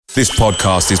This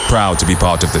podcast is proud to be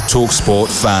part of the TalkSport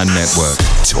Fan Network.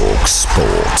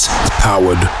 TalkSport.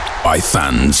 Powered by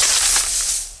fans.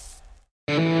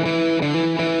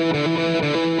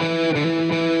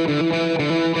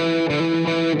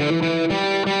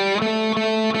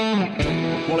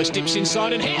 Wallace dips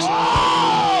inside and hits.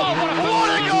 Oh, what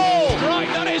a goal! Right,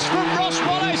 that is from Ross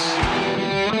Wallace.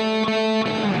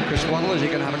 Chris Waddle, is he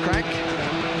going to have a crack?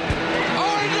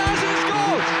 Oh, he does! He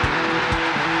scores!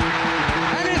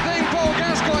 Anything Paul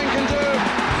Gascoigne can do,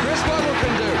 Chris Waddle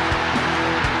can do.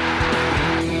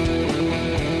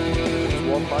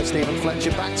 One by Stephen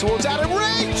Fletcher back towards Adam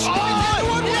Reach. Oh,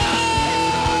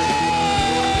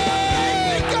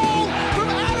 Goal from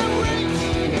Adam Reach.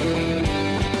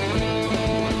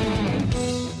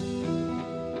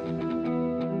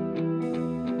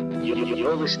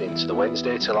 You're listening to the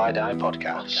Wednesday Till I Die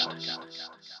podcast.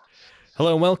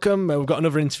 Hello and welcome. We've got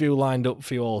another interview lined up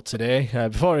for you all today.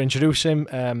 Before I introduce him,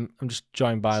 I'm just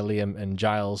joined by Liam and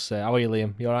Giles. How are you,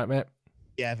 Liam? You all right, mate?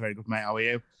 Yeah, very good, mate. How are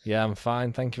you? Yeah, I'm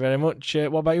fine. Thank you very much.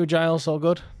 What about you, Giles? All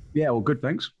good? Yeah, all good,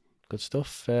 thanks. Good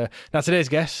stuff. Now, today's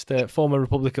guest, former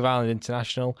Republic of Ireland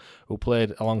international, who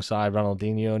played alongside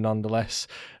Ronaldinho, nonetheless.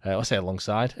 I say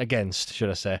alongside, against, should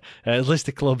I say. A list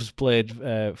of clubs played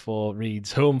for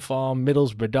Reed's Home Farm,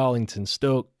 Middlesbrough, Darlington,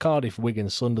 Stoke, Cardiff, Wigan,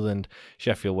 Sunderland,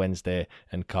 Sheffield Wednesday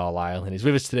and Carlisle. And he's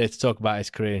with us today to talk about his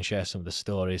career and share some of the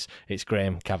stories. It's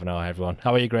Graham Kavanagh, everyone.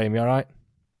 How are you, Graham? You all right?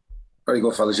 Very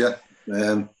good, fellas, yeah.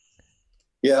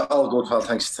 Yeah, all good, pal.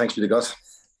 Thanks for the God.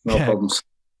 No problems.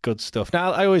 Good stuff.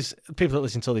 Now, people that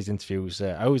listen to all these interviews,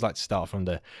 I always like to start from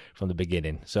the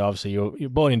beginning. So obviously you're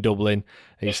born in Dublin.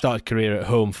 You started career at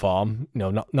Home Farm.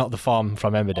 Not the farm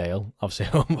from Emmerdale. Obviously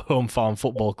Home Farm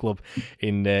Football Club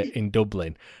in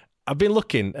Dublin. I've been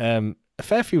looking. A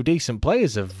fair few decent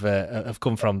players have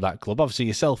come from that club. Obviously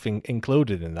yourself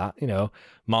included in that.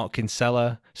 Mark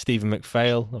Kinsella, Stephen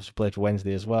McPhail, obviously played for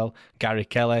Wednesday as well. Gary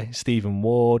Kelly, Stephen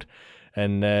Ward,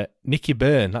 and Nicky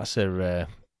Byrne. That's a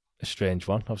strange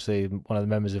one. Obviously, one of the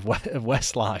members of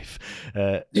Westlife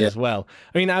as well.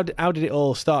 I mean, how did it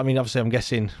all start? I mean, obviously, I'm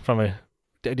guessing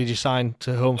did you sign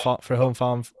to Home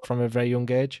Farm from a very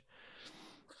young age?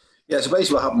 Yeah. So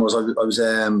basically, what happened was I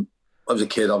was a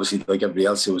kid, obviously, like everybody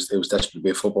else. Who was desperate to be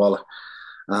a footballer,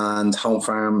 and Home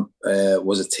Farm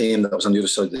was a team that was on the other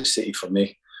side of the city for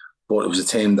me, but it was a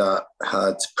team that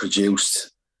had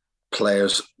produced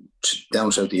players down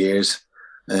throughout the years.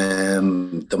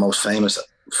 The most famous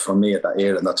for me at that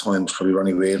era and that time was probably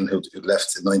Ronnie Whelan, who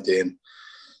left in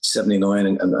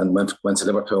 1979 and went to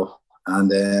Liverpool.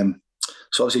 And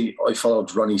so obviously I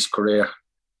followed Ronnie's career.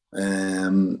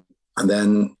 And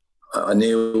then I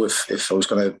knew if I was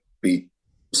going to be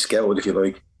scouted, if you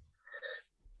like,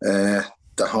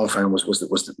 the Home Farm was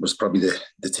probably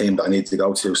the team that I needed to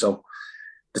go to. So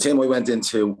the team I went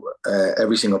into,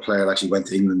 every single player actually went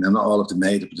to England. And not all of them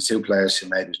made it, but the two players who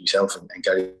made it was myself and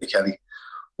Gary Kelly.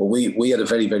 But we had a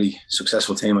very, very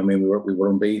successful team. I mean, we were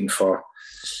unbeaten for, I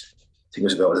think it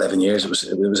was about 11 years. It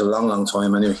was a long, long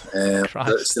time anyway.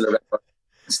 Still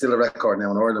a record now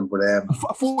in Ireland. But I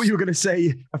thought you were going to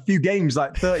say a few games,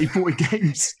 like 30, 40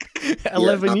 games.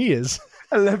 11 years.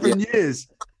 11 years.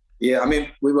 Yeah, I mean,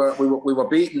 we were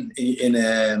beaten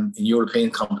in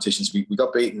European competitions. We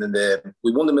got beaten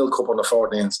we won the Milk Cup on the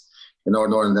 14th in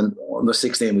Northern Ireland. Then on the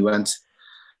 16th we went.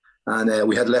 And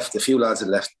we had left, a few lads had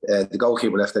left. The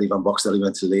goalkeeper left, Eddie Van Boxtel, he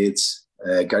went to Leeds.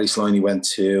 Gary Sliney went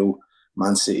to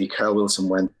Man City. Carl Wilson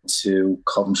went to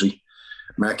Coventry.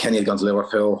 Mark Kenny had gone to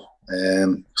Liverpool.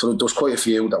 So there was quite a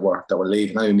few that were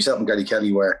leaving. Now, myself and Gary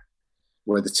Kelly were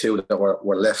the two that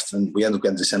were left, and we ended up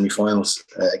getting to semi-finals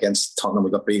against Tottenham.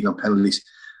 We got beaten on penalties.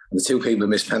 And the two people who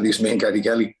missed penalties, me and Gary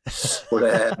Kelly.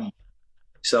 But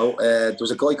so there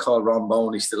was a guy called Ron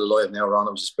Bone. He's still alive now. Ron,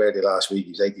 it was his birthday last week.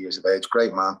 He's 80 years of age.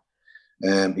 Great man.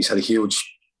 He's had a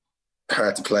huge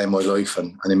part to play in my life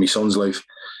and in my son's life.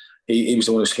 He was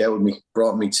the one who scouted me,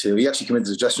 brought me to. He actually came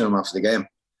into the dressing room after the game,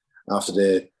 after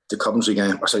the Coventry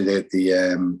game,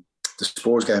 the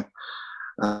Spurs game,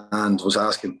 and was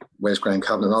asking, "Where's Graham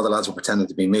Kavanagh?" And all the lads were pretending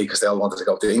to be me because they all wanted to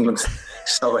go to England.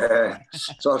 So I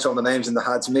showed the names in the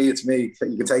hat. It's me.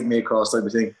 You can take me across, type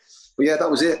of thing. But yeah,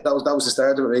 that was it. That was the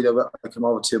start of it. Really, I came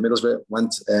over to Middlesbrough,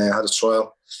 went, had a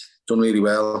trial, done really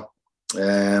well.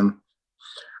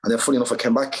 And then, funny enough, I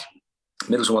came back.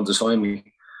 Middlesbrough wanted to sign me,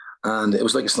 and it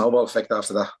was like a snowball effect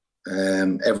after that.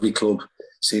 Every club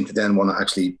seemed to then want to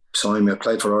actually sign me. I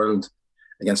played for Ireland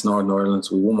against Northern Ireland.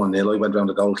 We won 1-0. I went round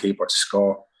the goalkeeper to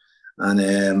score, and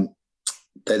they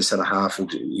just had a half.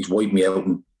 He's wiped me out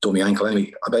and done my ankle.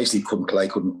 Anyway, I basically couldn't play,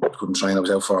 couldn't train. I was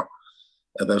out for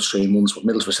about 3 months. But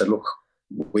Middlesbrough said, "Look,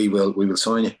 we will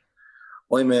sign you."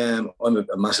 I'm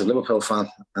a massive Liverpool fan,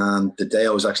 and the day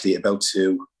I was actually about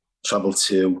to travel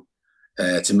to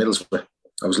Middlesbrough,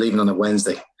 I was leaving on a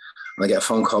Wednesday, and I get a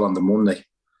phone call on the Monday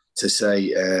to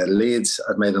say Leeds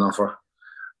had made an offer,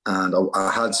 and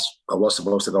I was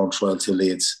supposed to go on trial to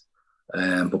Leeds,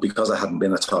 but because I hadn't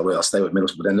been, I thought, well, I'll stay with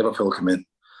Middlesbrough. But then Liverpool came in,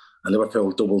 and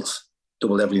Liverpool doubled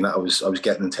everything that I was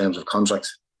getting in terms of contract,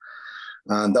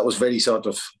 and that was very sort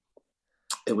of,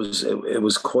 it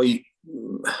was quite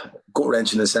gut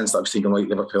wrenching in the sense that I was thinking, right,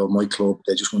 Liverpool, my club,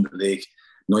 they just won the league,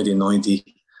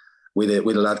 1990. With a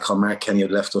lad called Mark Kenny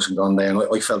had left us and gone there, and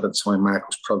I felt at the time Mark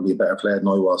was probably a better player than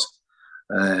I was.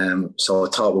 So I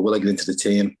thought, well, will I get into the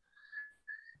team?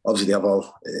 Obviously, they have a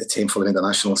team full of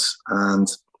internationals, and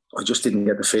I just didn't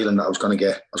get the feeling that I was going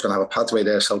to have a pathway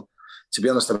there. So, to be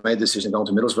honest, I made the decision going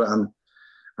to Middlesbrough,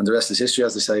 and the rest is history,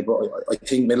 as they say. But I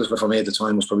think Middlesbrough for me at the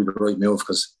time was probably the right move,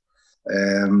 because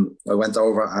I went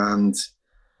over and,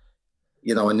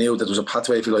 you know, I knew that there was a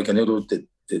pathway, if you like. I knew that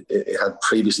it had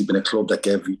previously been a club that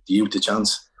gave the youth a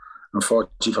chance.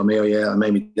 Unfortunately for me, I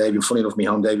made my debut. Funny enough, my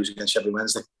home debut was against Sheffield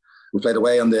Wednesday. We played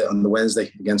away on the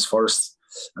Wednesday against Forest,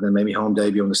 and then made my home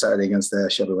debut on the Saturday against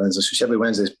Sheffield Wednesday. So Sheffield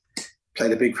Wednesday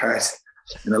played a big part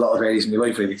in a lot of areas in my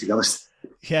life, really, to be honest.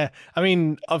 Yeah, I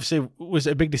mean, obviously, was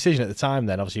it a big decision at the time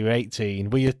then? Obviously, you were 18.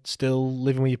 Were you still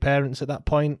living with your parents at that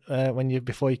point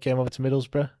before you came over to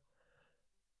Middlesbrough?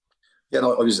 Yeah,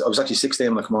 no, I was actually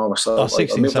 16 when I came over. So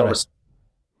 16, I moved sorry. over.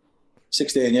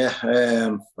 16, yeah.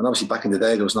 And obviously back in the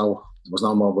day, there was no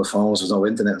mobile phones, there was no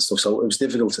internet and stuff. So it was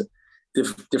difficult.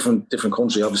 Different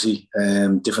country, obviously,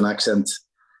 different accent.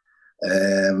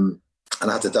 And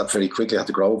I had to adapt very quickly. I had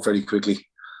to grow up very quickly.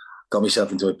 Got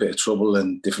myself into a bit of trouble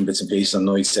and different bits and pieces and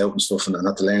nights out and stuff. And I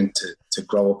had to learn to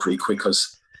grow up pretty quick,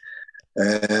 because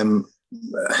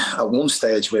at one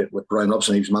stage with Brian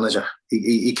Robson, he was manager.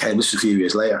 He came, this was a few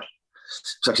years later.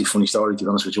 It's actually a funny story, to be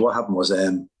honest with you. What happened was,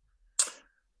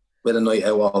 we had a night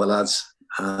out with all the lads,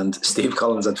 and Steve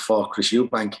Collins had fought Chris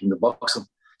Eubank in the boxing.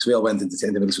 So we all went into the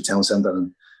Middlesbrough Town Centre,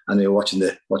 and they were watching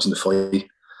the fight.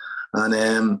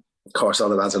 And of course, all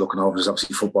the lads are looking over. There's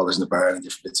obviously footballers in the bar and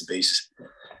different bits and pieces.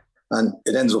 And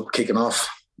it ends up kicking off,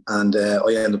 and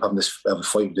I end up having a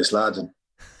fight with this lad, and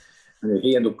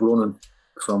he ended up running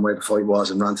from where the fight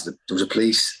was and ran to there was a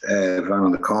police van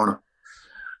on the corner,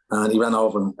 and he ran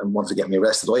over and wanted to get me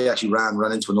arrested. I actually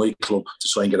ran into a nightclub to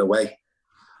try and get away.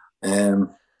 Anyway,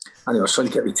 I was trying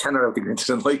to get me tenner out to get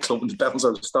into the nightclub, and the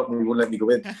bouncer was stopping me, wouldn't let me go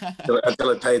in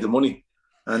until I paid the money,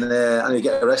 and I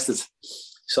get arrested.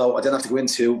 So I didn't have to go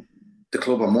into the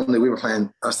club on Monday. We were playing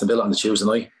Aston Villa on the Tuesday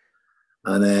night,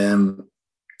 and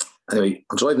anyway,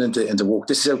 I'm driving into work.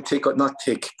 This is how not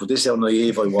thick, but this is how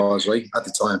naive I was, right, at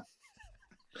the time.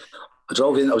 I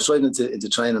was driving into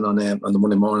training on the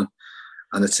Monday morning,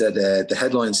 and it said, the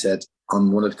headline said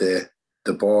on one of the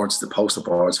boards, the poster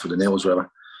boards for the news,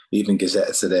 whatever, Evening Gazette,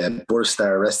 it said, Burst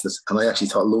star arrested. And I actually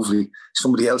thought, lovely,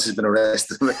 somebody else has been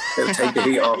arrested. It'll take the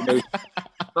heat off me.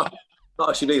 Not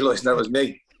actually realising that was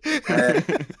me.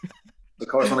 Of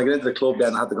course, when I get into the club,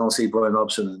 then I had to go and see Brian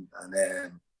Robson,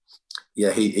 and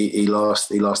yeah, he lost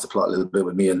the plot a little bit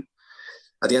with me. And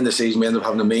at the end of the season, we ended up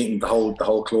having a meeting, the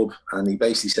whole club, and he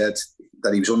basically said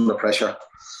that he was under pressure,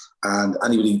 and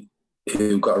anybody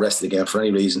who got arrested again for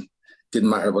any reason, didn't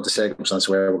matter about the circumstance,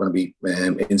 where we're going to be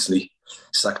instantly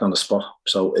sacked on the spot.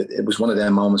 So it was one of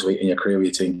them moments in your career where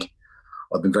you think,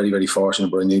 I've been very, very fortunate,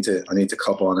 but I need to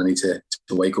cop on. I need to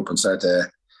wake up and start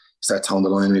towing the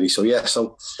line, really. So yeah,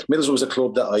 so Middlesbrough was a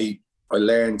club that I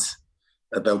learned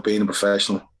about being a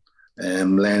professional,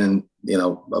 learning, you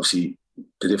know, obviously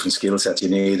the different skill sets you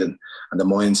need and the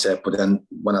mindset. But then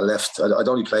when I left, I'd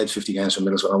only played 50 games for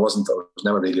Middlesbrough. I was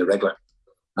never really a regular,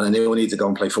 and I knew I needed to go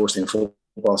and play first team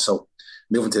football. So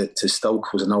moving to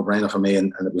Stoke was a no-brainer for me,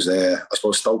 and it was I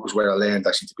suppose Stoke was where I learned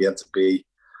actually to be able to be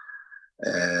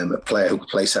a player who could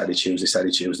play Saturday,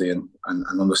 Tuesday, and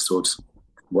understood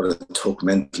what it took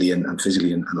mentally and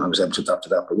physically, and I was able to adapt to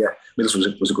that. But yeah,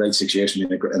 Middlesbrough was a great 6 years for me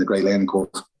and a great learning curve.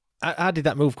 How did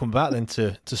that move come about then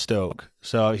to Stoke?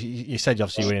 So you said you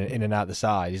obviously were in and out the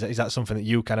side. Is that something that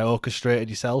you kind of orchestrated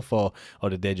yourself, or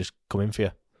did they just come in for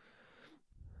you?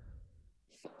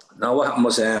 No, what happened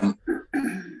was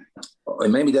I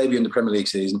made my debut in the Premier League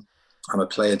season, and I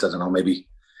played, I don't know, maybe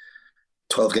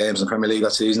 12 games in the Premier League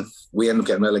that season. We ended up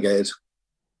getting relegated.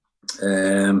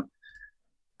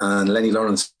 And Lenny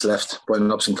Lawrence left, Brian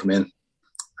Robson came in.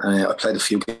 I played a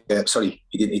few games. Sorry,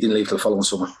 he didn't leave till the following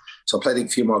summer. So I played a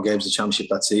few more games of the Championship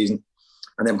that season.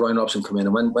 And then Brian Robson came in.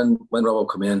 And when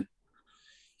Robbo came in,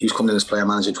 he was coming in as player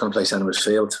manager. He was going to play centre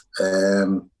midfield. I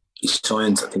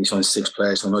think he signed 6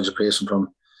 players. So Nigel Pearson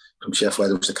from Sheffield,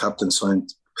 who was the captain,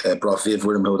 signed brought Viv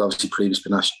with him, who had obviously previously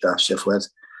been at Chef Wed.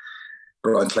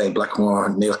 Brought in Clay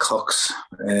Blackmore, Neil Cox,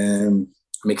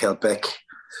 Michael Beck.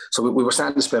 So we were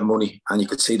starting to spend money, and you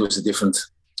could see there was a different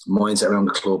mindset around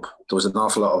the club. There was an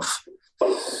awful lot of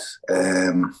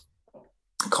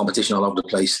competition all over the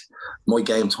place. My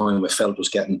game time, I felt, was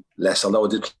getting less. Although I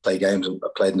did play games, I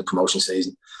played in the promotion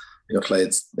season. I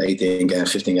played 18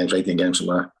 games, 15 games, 18 games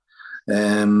somewhere.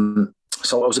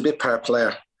 So I was a bit per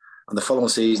player. And the following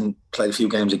season, played a few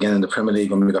games again in the Premier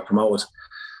League when we got promoted.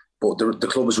 But the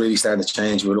club was really starting to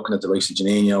change. We were looking at the likes of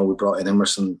Janino. We brought in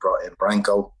Emerson, brought in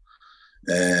Branco,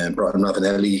 brought in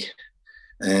Ravanelli.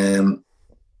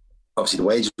 Obviously, the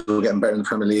wages were getting better in the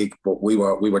Premier League, but we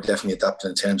were definitely adapting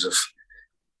in terms of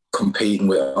competing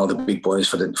with all the big boys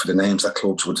for the names that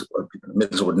clubs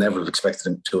Middlesbrough would never have expected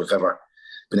them to have ever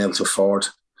been able to afford,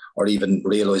 or even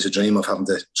realise a dream of having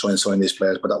to try and sign these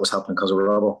players. But that was happening because of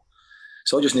Robbo.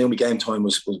 So I just knew my game time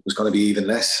was going to be even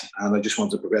less, and I just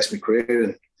wanted to progress my career.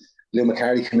 And Lou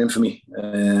McCarty came in for me,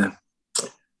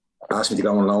 asked me to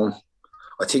go on loan.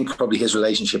 I think probably his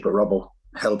relationship with Robbo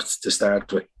helped to start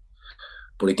with.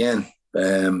 But again,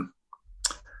 I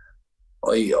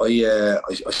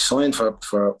signed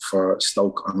for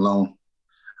Stoke on loan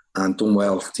and done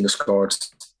well. I think I scored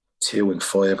 2 and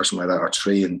 5 or something like that, or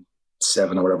 3 and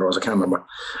 7 or whatever it was. I can't remember.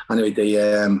 Anyway,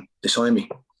 they signed me,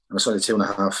 and I signed a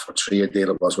 2.5 or 3 year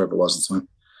deal. It was wherever it was at the time,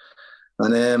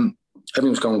 and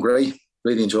everything was going great.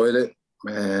 Really enjoyed it.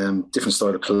 Different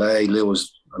style of play. Lou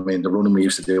was, the running we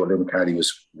used to do with Lou McCarty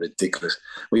was ridiculous.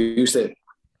 We used to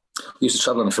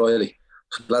travel on a Friday.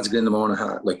 So the lads would get in the morning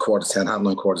at like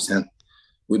 9:45, 9:45.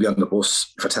 We'd be on the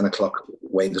bus for 10 o'clock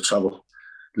waiting to travel.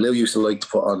 Lou used to like to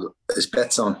put all his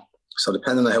bets on. So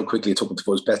depending on how quickly it took him to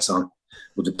put his bets on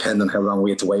would depend on how long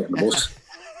we had to wait on the bus.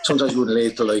 Sometimes we wouldn't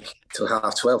leave till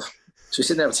 12:30. So we're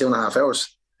sitting there for 2.5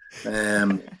 hours.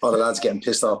 All the lads getting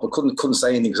pissed off, but couldn't say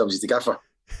anything because obviously the gaffer.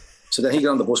 So then he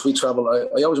got on the bus. We travelled.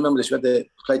 I always remember this. We had to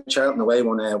play Charlton away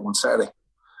one Saturday,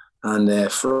 and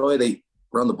Friday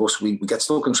we're on the bus. We get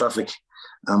stuck in traffic,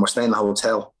 and we're staying in a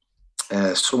hotel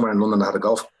somewhere in London that had a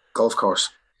golf course.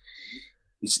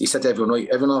 He said to everyone, right,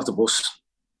 everyone off the bus,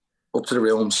 up to the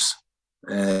rooms,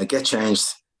 get changed.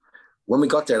 When we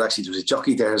got there, actually, there was a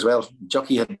jockey there as well. The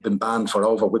jockey had been banned for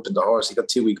over whipping the horse. He got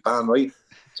a 2-week ban, right?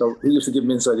 So he used to give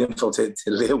him inside info to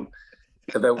Lou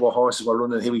about what horses were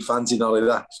running, who he fancied and all of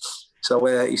that. So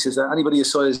he says, anybody a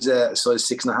size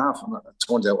 6.5? And it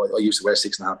turns out I used to wear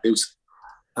 6.5 boots.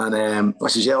 And I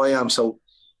says, yeah, I am. So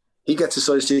he gets a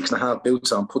size 6.5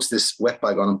 boots on, puts this wet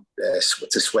bag on him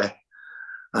to sweat.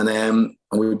 And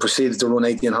we proceeded to run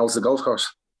 18 holes of the golf course.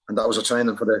 And that was our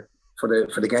training for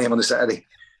the game on the Saturday.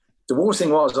 The worst thing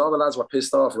was all the lads were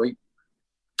pissed off, right?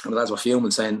 And the lads were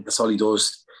fuming, saying that's all he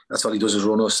does. That's all he does is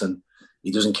run us, and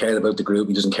he doesn't care about the group.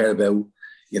 He doesn't care about,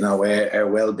 our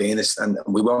well-being. And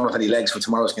we won't have any legs for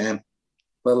tomorrow's game.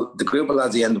 Well, the group of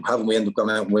lads we ended up going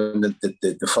out and winning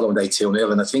the following day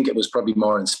 2-0. And I think it was probably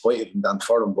more in spite of him than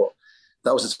for him. But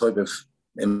that was the type of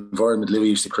environment Louis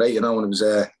used to create, and it was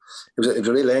a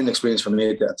real learning experience for me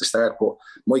at the start. But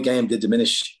my game did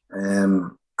diminish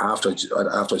after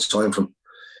I signed from him.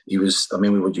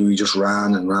 We just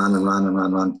ran.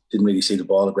 Didn't really see the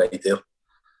ball a great deal.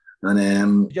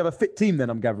 And did you have a fit team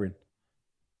then, I'm gathering?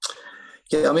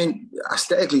 Yeah,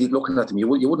 aesthetically looking at them, you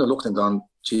wouldn't have looked and gone,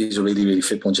 geez, a really, really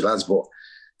fit bunch of lads. But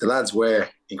the lads were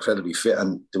incredibly fit,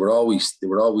 and they were always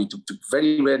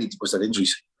very rarely was there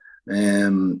injuries. But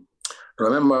I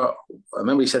remember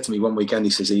he said to me one weekend,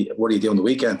 he says, what do you do on the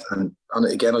weekend? And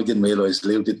again, I didn't realise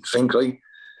Leo didn't drink, right?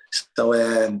 So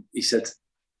I said,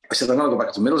 I'm going to go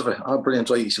back to Middlesbrough. Oh, brilliant,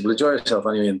 right? He said, well, enjoy yourself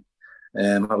anyway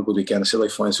and have a good weekend. I said,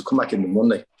 right, fine. So come back in on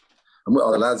Monday. I'm with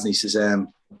all the lads, and he says, have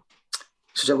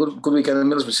a good weekend in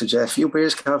Middlesbrough. I said, yeah, a few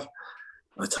beers, Cav.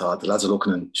 I thought the lads are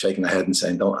looking and shaking their head and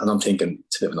saying, don't. And I'm thinking,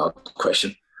 it's a bit of an odd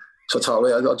question. So I thought,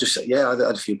 well, I'll just say, yeah, I had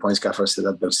a few points, Gaffer. I said, I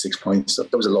had about 6 points.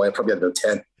 That was a lie. I probably had about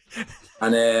 10.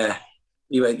 And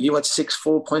he went, you had 6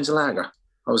 full points of lager.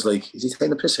 I was like, is he taking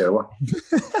the piss here or what?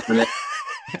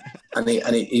 and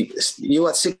he you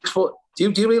had 6 foot.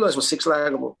 Do you realise what 6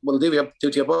 lager will do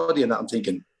to your body? And that I'm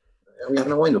thinking, are we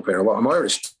having a wind up here or what? I'm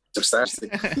Irish.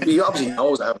 He obviously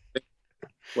knows that.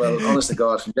 Well, honest to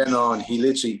God, from then on,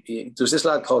 there was this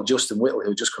lad called Justin Whittle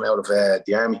who just come out of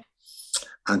the army,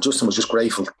 and Justin was just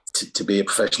grateful to be a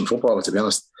professional footballer, to be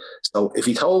honest. So if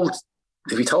he told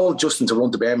Justin to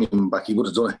run to Birmingham back, he would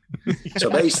have done it. So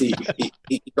basically,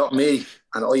 he got me,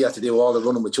 and I had to do all the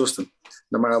running with Justin.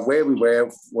 No matter where we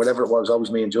were, whatever it was,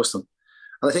 always me and Justin.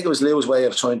 And I think it was Leo's way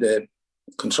of trying to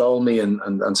control me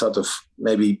and sort of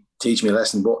maybe teach me a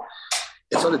lesson. But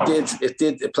it sort of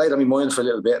it played on my mind for a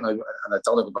little bit, and I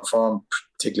don't think I performed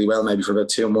particularly well, maybe for about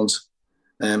 2 months.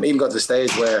 Even got to the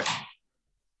stage where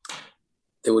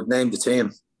they would name the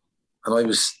team, and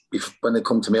when they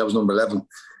come to me, I was number 11.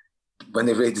 When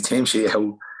they read the team sheet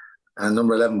out, and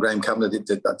number 11, Graham Kavanagh,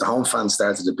 the home fans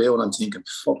started to boo, and I'm thinking,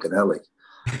 fucking hell, like,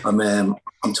 I'm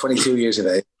 22 years of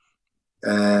age.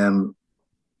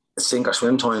 It's sink or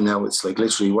swim time now. It's like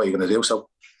literally what you're going to do. So,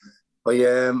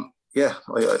 there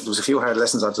was a few hard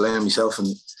lessons I had to learn myself and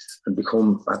I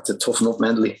had to toughen up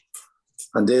mentally,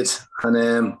 and did,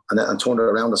 and turned it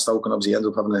around at Stoke, and obviously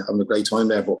ended up having a great time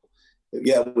there. But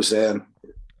yeah, it was a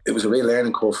real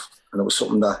learning curve, and it was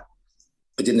something that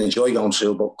I didn't enjoy going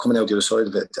through. But coming out the other side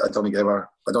of it, I don't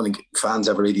think fans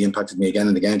ever really impacted me again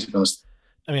in the game, to be honest.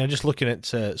 I mean, I'm just looking at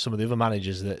some of the other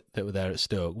managers that were there at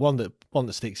Stoke. One that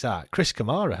sticks out, Chris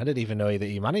Kamara. I didn't even know that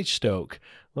he managed Stoke.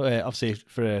 Well, obviously,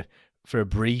 for a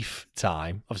brief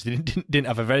time. Obviously, didn't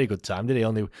have a very good time, did he?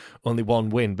 Only one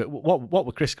win. But what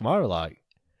were Chris Kamara like?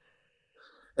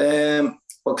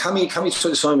 Well, Cammy tried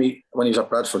to sign me when he was at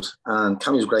Bradford, and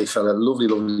Cammy was a great fella, lovely,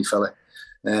 lovely fella.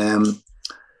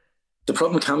 The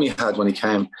problem Cammy had when he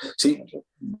came, see,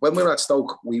 when we were at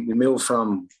Stoke, we moved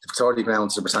from the Victoria Ground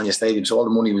to the Britannia Stadium, so all the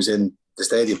money was in the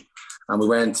stadium, and we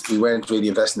weren't really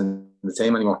investing in the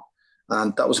team anymore.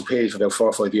 And that was a period for about 4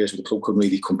 or 5 years where the club couldn't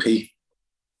really compete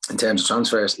in terms of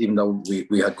transfers, even though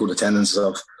we had good attendances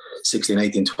of 16,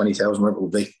 18, 20,000, whatever it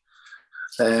would be.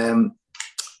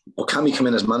 But Cammy came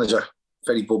in as manager,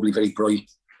 very bubbly, very bright.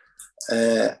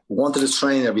 Wanted to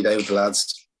train every day with the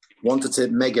lads, wanted to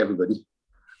meg everybody.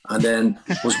 And then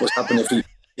what's happened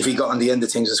if he got on the end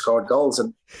of things and scored goals,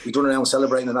 and he'd run around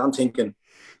celebrating, and I'm thinking,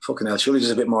 fucking hell, surely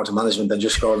there's a bit more to management than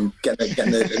just scoring, getting a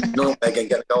nutmeg and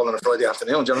getting a goal on a Friday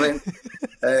afternoon. Do you know what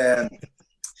I mean?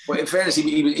 But in fairness,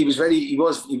 he was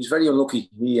very unlucky.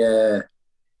 I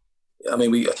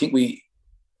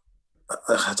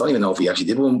don't even know if he actually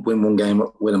did win one game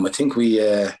with him. I think we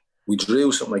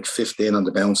drew something like 15 on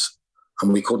the bounce,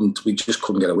 and we just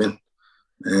couldn't get a win.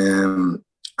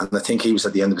 And I think he was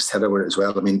at the end of his tether with it as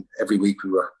well. I mean, every week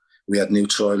we had new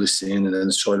trialists in, and then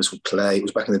the trialists would play. It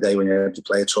was back in the day when you had to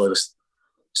play a trialist.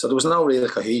 So there was no real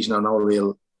cohesion or no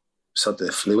real sort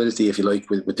of fluidity, if you like,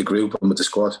 with the group and with the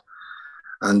squad.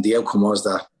 And the outcome was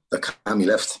that Cammy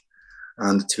left.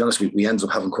 And to be honest, we ended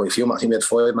up having quite a few. I think we had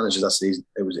 5 managers that season.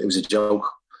 It was a joke,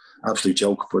 absolute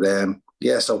joke. But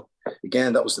so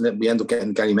again, we ended up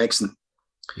getting Gary Megson.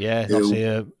 Yeah,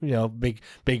 obviously,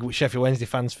 big Sheffield Wednesday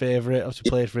fans' favourite. Obviously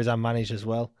played for his and managed as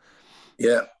well.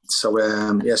 Yeah, so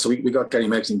we got Gary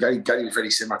Megson. Gary was very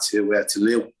similar to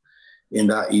Lou in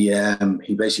that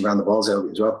he basically ran the balls out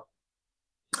as well.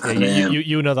 And,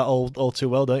 you know that all too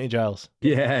well, don't you, Giles?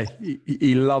 Yeah,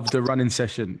 he loved the running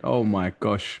session. Oh my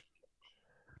gosh.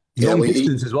 Long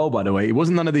distance as well, by the way. It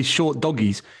wasn't none of these short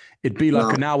doggies. It'd be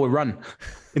like an hour run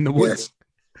in the woods.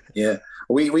 Yeah.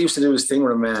 We used to do this thing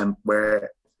with him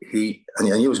where he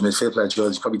was a midfield player, Joe.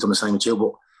 He's probably done the same with you,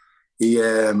 but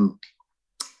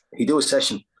he'd do a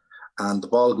session and the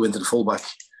ball would go into the fullback,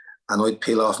 and I'd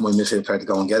peel off my midfield player to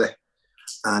go and get it.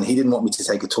 And he didn't want me to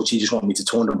take a touch. He just wanted me to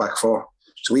turn the back four.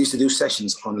 So we used to do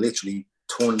sessions on literally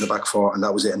turning the back four, and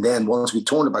that was it. And then once we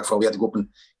turned the back four, we had to go up and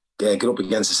get up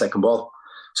against the second ball.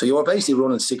 So you were basically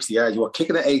running 60 yards. You were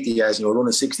kicking at 80 yards and you were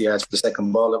running 60 yards for the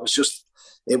second ball.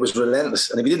 It was relentless.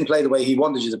 And if you didn't play the way he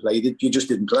wanted you to play, you just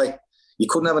didn't play. You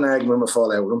couldn't have an argument or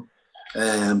fall out with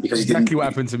him. Because exactly what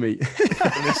happened to me.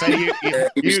 So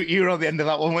you were on the end of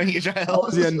that one, weren't you, Giles? I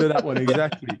was the end of that one,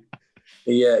 exactly.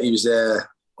 Yeah, he was.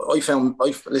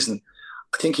 Listen,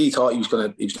 I think he thought he was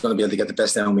going to be able to get the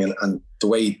best out of me, and the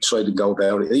way he tried to go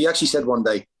about it. He actually said one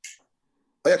day,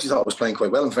 I actually thought I was playing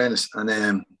quite well, in fairness,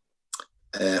 and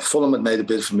Fulham had made a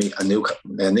bid for me, and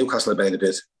Newcastle had made a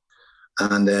bid,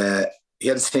 and he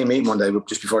had a team meeting one day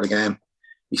just before the game.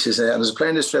 He says, and there's a player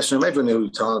in this dressing room, everyone knew who he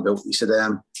was talking about. He said,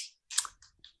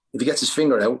 if he gets his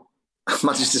finger out and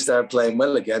manages to start playing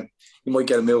well again, he might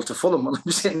get a move to Fulham. And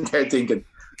I'm sitting there thinking,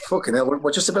 fucking hell,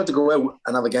 we're just about to go out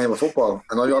and have a game of football,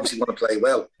 and I obviously want to play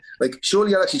well. Like,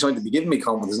 surely you're actually trying to be giving me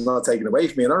confidence and not taking away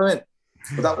from me, you know what I mean?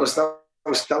 But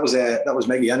that was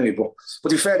maybe enemy. But to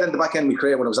be fair, then the back end of my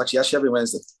career, when I was actually at Sheffield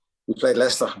Wednesday, we played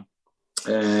Leicester,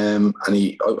 and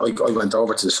I went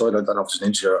over to the side. I don't know if it was an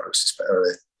injury or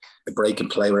a break in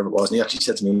play, whatever it was. And he actually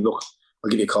said to me, "Look, I'll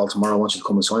give you a call tomorrow. I want you to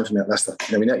come and sign for me at Leicester."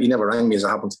 He never rang me as it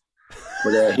happened,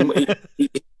 but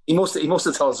he must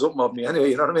have thought something of me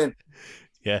anyway. You know what I mean?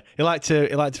 Yeah, he liked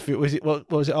to. Was it what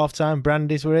was it? Half time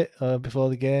brandies were it before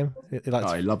the game? He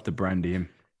loved the brandy. Him.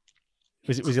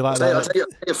 Was he like I'll that? tell you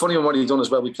a funny one what he done as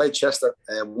well. We played Chester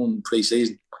one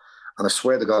pre-season, and I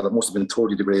swear to God, it must have been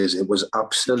 30 degrees. It was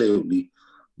absolutely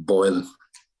boiling.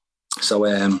 So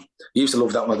he used to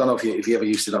love that one. I don't know if you ever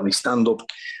used to do that when he stand up, and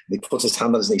he puts his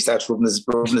hand on his knee, starts rubbing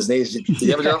his knees. Did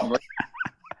you ever do that one?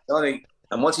 Right?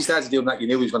 And once he started doing that, you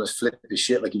knew he was going to flip his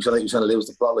shit. Like he was going to lose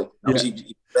the plot. Like obviously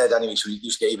he red anyway, so he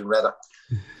used to get even redder.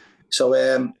 So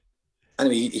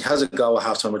anyway, he has a go at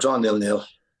half time. We're drawing 0-0.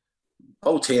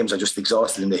 Both teams are just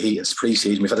exhausted in the heat. It's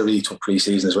pre-season. We've had a really tough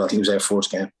pre-season as well. I think it was our first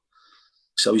game.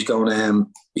 So he's going.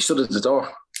 He stood at the door,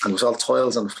 and it was all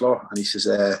tiles on the floor. And he says,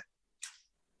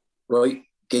 "Right,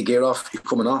 get gear off. You're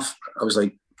coming off." I was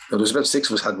like, there was about 6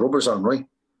 of us had rubbers on, right?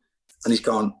 And he's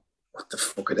gone, "What the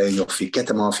fuck are they in your feet? Get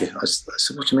them off you." I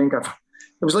said, "What do you mean, Gaffer?"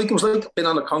 It was like being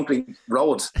on a concrete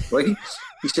road, right?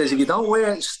 He says, "If you don't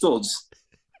wear studs,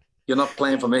 you're not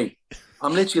playing for me."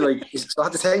 I'm literally like, so I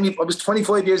had to take me. I was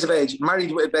 25 years of age,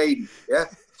 married with a baby. Yeah,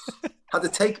 had to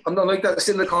take. I'm not like that.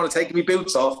 Sitting in the corner, taking me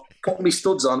boots off, putting me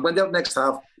studs on. Went out next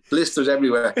half, blisters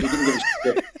everywhere. He didn't give a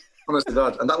shit. Honest to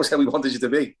God, and that was how we wanted you to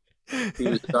be. He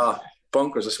was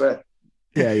bonkers, I swear.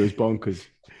 Yeah, he was bonkers.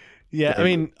 Yeah, I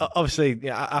mean, obviously,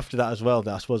 after that as well,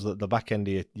 I suppose the back end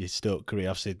of your Stoke career,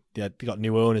 obviously, they got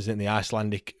new owners, the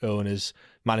Icelandic owners,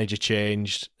 manager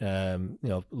changed, load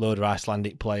of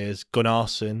Icelandic players,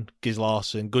 Gunnarsson,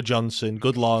 Gislason, Gudjonsson,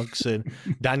 Gudlaugsson,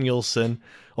 Danielsson,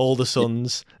 all the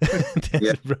sons,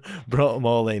 brought them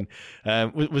all in.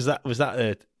 Was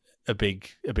that a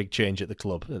big change at the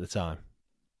club at the time?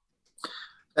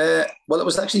 Well, it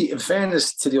was actually, in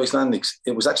fairness to the Icelandics,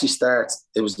 it was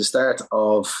the start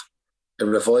of a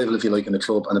revival, if you like, in the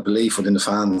club, and a belief within the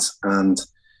fans and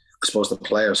I suppose the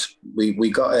players.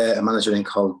 We got a manager in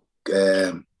called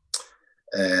what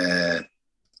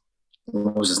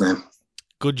was his name?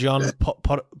 Gudjon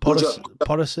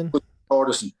Pedersen.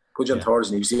 Gudjon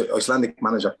Thordarson. He was the Icelandic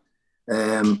manager.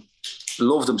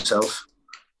 Loved himself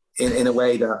in a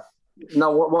way that.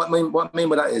 No, what I mean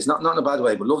by that is not in a bad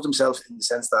way, but loved himself in the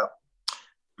sense that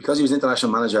because he was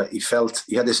international manager, he felt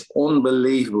he had this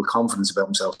unbelievable confidence about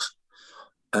himself.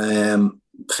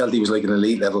 Felt he was like an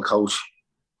elite level coach.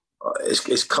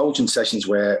 His coaching sessions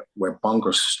were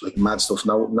bonkers, like mad stuff.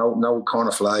 No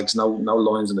corner flags, no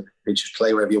lines on the pitch.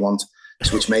 Play wherever you want,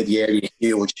 which made the area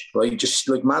huge, right? Just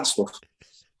like mad stuff.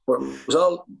 But it was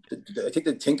all. I think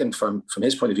the thinking from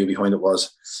his point of view behind it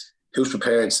was, who's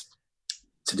prepared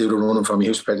to do the running for me?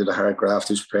 Who's prepared to do the hard graft?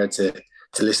 Who's prepared to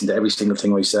listen to every single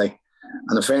thing I say?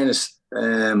 And in fairness,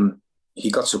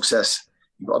 he got success.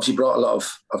 He obviously brought a lot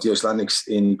of the Icelandics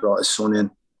in. He brought his son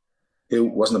in, who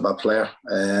wasn't a bad player.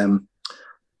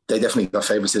 They definitely got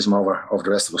favouritism over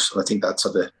the rest of us. And I think that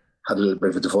sort of had a little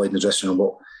bit of a divide in the dressing room.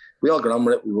 But we all got on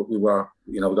with it. We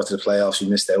got to the playoffs. We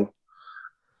missed out.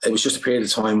 It was just a period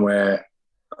of time where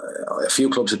a few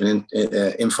clubs had been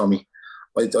in for me.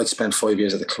 I'd spent 5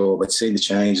 years at the club. I'd seen the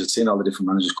change. I'd seen all the different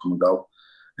managers come and go.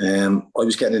 I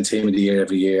was getting in team of the year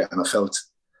every year, and I felt,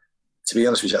 to be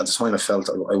honest with you, at the time I felt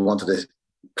I wanted to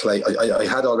play. I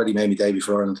had already made my debut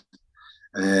for Ireland,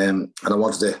 and I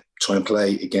wanted to try and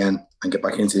play again and get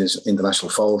back into this international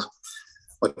fold.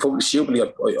 I probably stupidly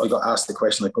I got asked the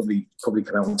question. I probably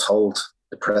came out and told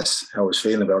the press how I was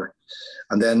feeling about it,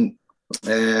 and then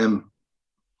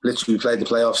literally we played the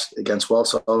playoffs against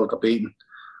Walsall, got beaten.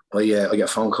 I get a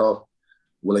phone call.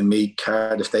 Will I meet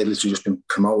Cardiff? They'd literally just been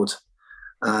promoted.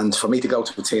 And for me to go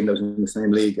to a team that was in the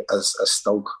same league as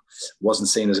Stoke wasn't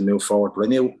seen as a move forward. But I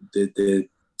knew the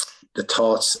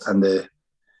thoughts and the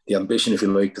ambition, if you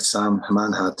like, that Sam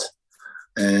Haman had,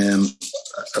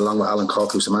 along with Alan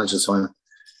Cork, who was the manager at the time.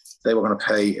 They were going to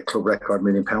pay a club record £1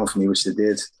 million for me, which they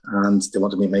did. And they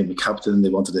wanted me to make me captain. They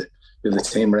wanted to build a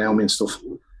team around me and stuff.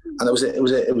 And it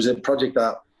was a project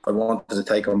that I wanted to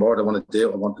take on board. I wanted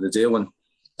to do, and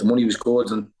the money was good.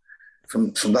 And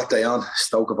from that day on,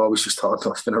 Stoke have always just thought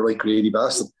I've been a right greedy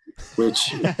bastard,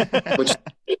 which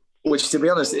to be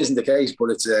honest isn't the case. But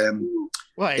it's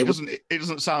it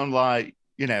doesn't sound like,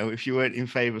 if you weren't in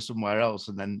favour somewhere else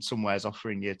and then somewhere's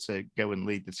offering you to go and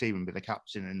lead the team and be the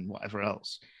captain and whatever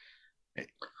else.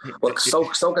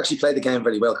 Stoke actually played the game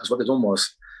very well, because what they done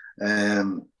was.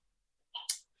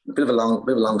 A bit of a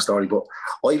long story, but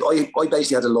I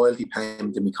basically had a loyalty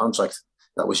payment in my contract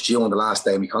that was due on the last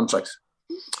day of my contract,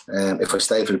 if I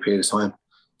stayed for the period of time.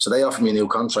 So they offered me a new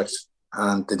contract,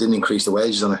 and they didn't increase the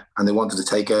wages on it, and they wanted to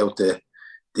take out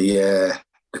the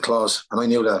clause. And I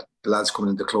knew that the lads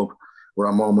coming into the club were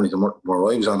on more money than what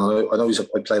I was on. I know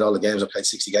I played all the games. I played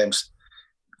 60 games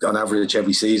on average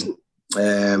every season.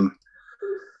 And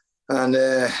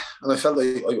I felt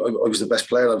like I was the best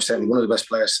player. I was certainly one of the best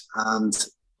players, and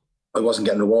I wasn't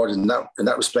getting rewarded in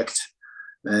that respect.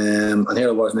 And here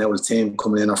I was now with a team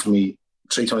coming in offering me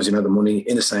 3 times the amount of money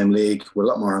in the same league with a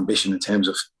lot more ambition in terms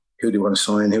of who do you want to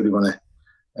sign, who do you want to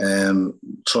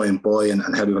try and buy and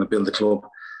how we're going to build the club.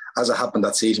 As it happened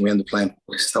that season, we ended up playing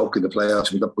Stoke in the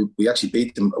playoffs. We actually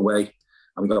beat them away,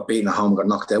 and we got beaten at home and got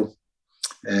knocked out.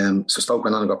 So Stoke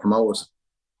went on and got promoted,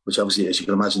 which obviously, as you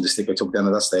can imagine, the stick I took down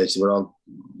at that stage, they were all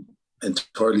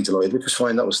entirely delighted, which was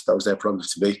fine. That was their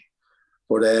prerogative to be.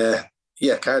 But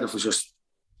Cardiff was just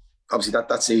obviously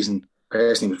that season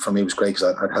personally for me was great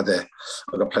because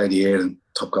I got player of the year and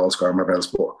top goal scorer, my bells.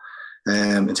 But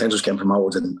in terms of getting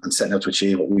promoted and setting out to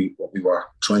achieve what we were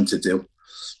trying to do,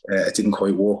 it didn't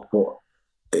quite work, but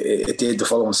it did the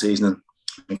following season,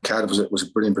 and Cardiff was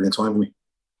a brilliant time for me.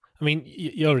 I mean,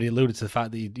 you already alluded to the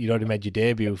fact that you'd already made your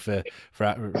debut for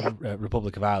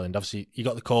Republic of Ireland. Obviously, you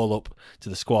got the call up to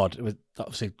the squad. It was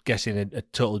obviously guessing a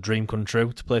total dream come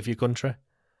true to play for your country.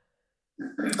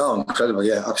 Oh, incredible!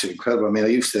 Yeah, absolutely incredible. I mean, I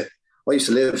used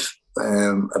to live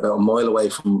about a mile away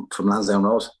from Lansdowne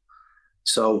Road,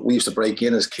 so we used to break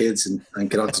in as kids and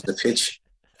get onto the pitch.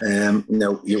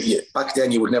 Back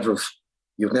then you would never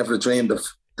have dreamed of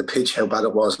the pitch, how bad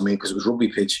it was. I mean, because it was rugby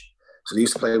pitch. So they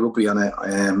used to play rugby on it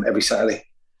every Saturday,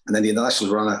 and then the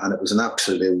internationals were on it, and it was an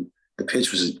absolute. The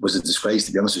pitch was a disgrace,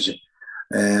 to be honest with you.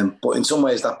 But in some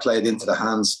ways, that played into the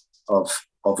hands of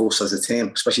us as a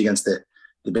team, especially against the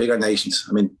bigger nations.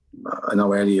 I mean, I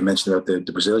know earlier you mentioned about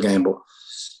the Brazil game, but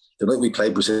the night we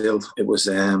played Brazil, it was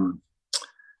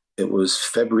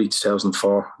February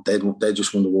 2004. They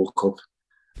just won the World Cup,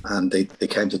 and they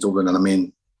came to Dublin, and I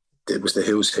mean, it was the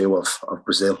who's who of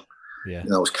Brazil. Yeah. It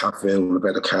was Capville,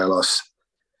 Roberto Carlos,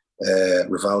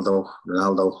 Rivaldo,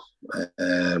 Ronaldo,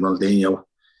 Ronaldinho,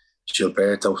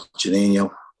 Gilberto,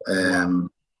 Juninho.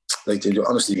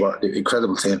 Honestly, what an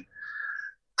incredible team.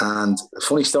 And a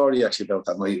funny story actually about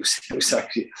that night. It was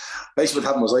actually basically what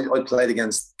happened was I played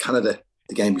against Canada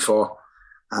the game before,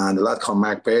 and a lad called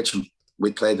Mark Bertram.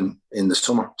 We played him in the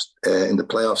summer in the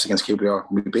playoffs against QPR.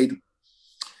 We beat him.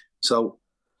 So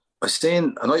I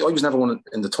was never one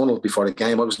in the tunnel before the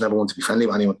game. I was never one to be friendly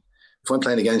with anyone. If I'm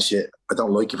playing against you, I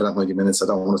don't like you for that 90 minutes. I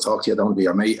don't want to talk to you. I don't want to be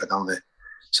your mate.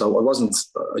 So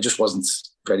I just wasn't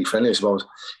very friendly, I suppose.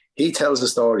 He tells the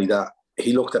story that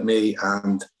he looked at me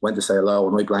and went to say hello,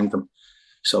 and I blanked him.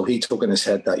 So he took in his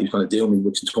head that he was going to do me,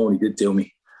 which in turn he did do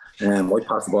me. I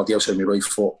passed the ball the outside of my right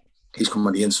foot. He's come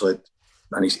on the inside,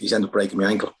 and he's ended up breaking my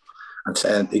ankle.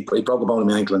 And he broke a bone in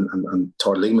my ankle and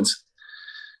tore the ligaments.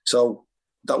 So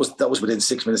that was within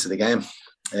 6 minutes of the game,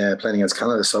 playing against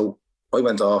Canada. So I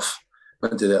went to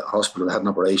the hospital, had an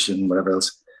operation, whatever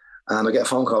else. And I get a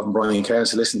phone call from Brian Kerr and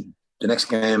said, listen, the next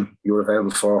game you were available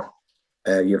for,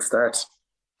 you'll start.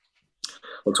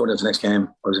 Well, turning out the next game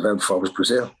I was available for was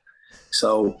Brazil.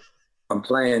 So I'm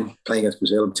playing against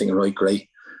Brazil. I'm thinking, right, great.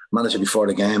 Manager before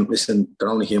the game, listen, they're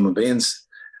only human beings.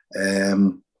 They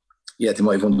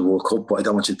might have won the World Cup, but I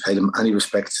don't want you to pay them any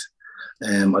respect. I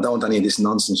don't want any of this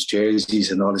nonsense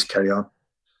jerseys and all this carry on.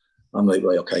 I'm like,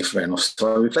 right, okay, fair enough.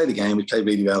 So we played the game. We played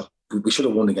really well. We should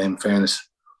have won the game, in fairness.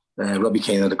 Robbie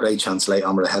Keane had a great chance late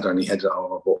on with a header, and he headed it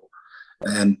over. But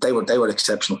they were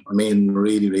exceptional. I mean,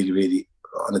 really, really, really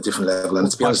on a different level.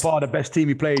 And by far the best team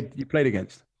you played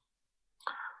against.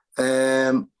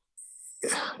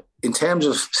 In terms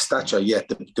of stature, yeah,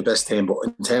 the best team. But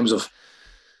in terms of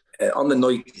on the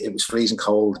night, it was freezing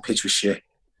cold. The pitch was shit.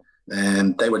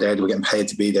 They were there. They were getting paid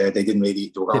to be there. They didn't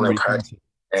really. They were going out party.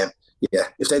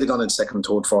 If they'd have gone in second,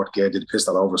 third, fourth gear, they'd have pissed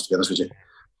all over us, to be honest with you.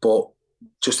 But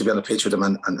just to be on the pitch with them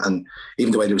and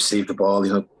even the way they received the ball,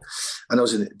 you know, I know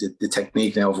the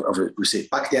technique now of receive.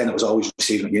 Back then, it was always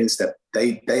receiving on the instep.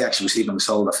 They actually received on the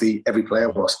sole of their feet. Every player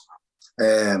was.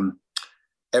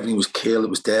 Everything was killed. It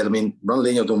was dead. I mean,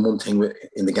 Ronaldinho done one thing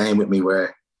in the game with me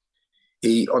where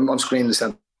I'm screening the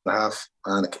centre half,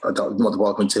 and I don't want the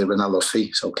ball going to Ronaldo's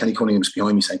feet. So Kenny Cunningham was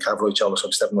behind me saying, "Calf right shoulder," so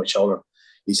I'm stepping right shoulder.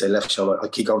 He'd say left shoulder. I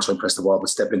keep going trying to press the ball, but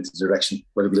step into the direction,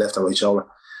 whether it be left or right shoulder.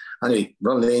 Anyway,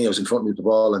 Ronaldinho was in front of me with the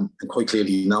ball, and quite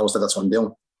clearly he knows that's what I'm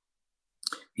doing.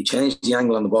 He changed the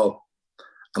angle on the ball,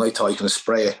 and I thought he was going to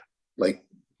spray it like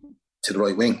to the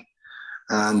right wing.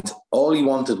 And all he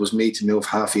wanted was me to move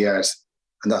half a yard,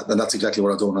 and that's exactly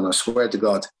what I've done. And I swear to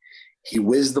God, he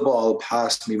whizzed the ball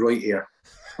past me right here,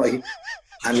 right,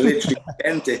 and literally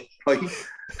bent it, right, and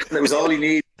it was all he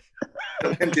needed. I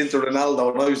went into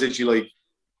Ronaldo, and I was literally like,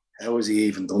 "How has he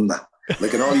even done that?"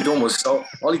 Like, and all he done was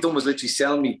literally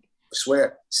sell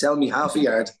me half a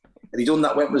yard, and he done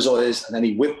that, went with his eyes, and then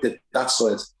he whipped it that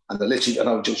side, and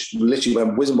I just literally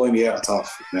went whizzing by me out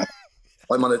off. You know?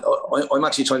 I'm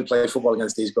actually trying to play football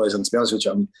against these guys, and to be honest with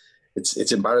you,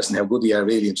 it's embarrassing how good they are,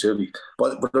 really and truly.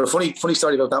 But the funny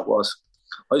story about that was,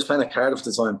 I was playing at Cardiff at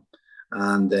the time,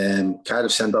 and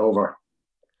Cardiff sent over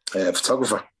a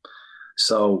photographer.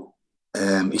 So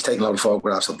He's taking a lot of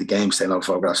photographs of the game, he's taking a lot of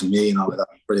photographs of me and all of that.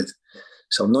 Brilliant.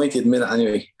 So 90th minute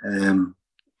anyway,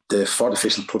 the fourth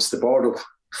official puts the board up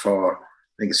for, I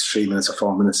think it's 3 minutes or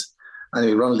 4 minutes.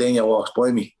 Anyway, Ronaldinho walks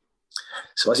by me.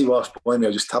 So as he walks by me,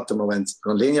 I just tapped him. I went,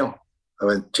 Ronaldinho. I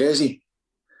went, Jersey.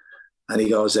 And he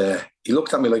goes, he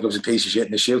looked at me like I was a piece of shit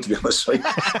in the shoe, to be honest. Right?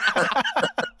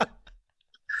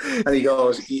 And he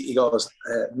goes,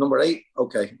 number 8.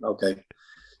 Okay.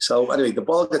 So anyway, the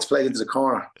ball gets played into the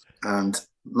corner, and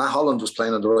Matt Holland was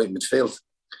playing on the right midfield.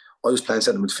 I was playing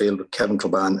centre midfield with Kevin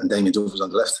Kavanagh and Damien Duff was on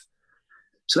the left.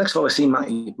 So next of all, I see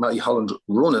Matty Holland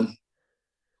running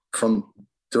from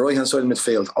the right-hand side of the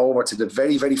midfield over to the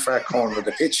very, very far corner of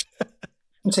the pitch.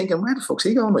 I'm thinking, where the fuck's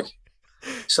he going, like?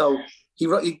 So he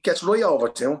gets right over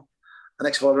to him, and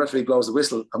next of all, the referee blows the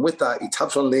whistle, and with that, he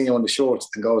taps Ronaldinho on the shorts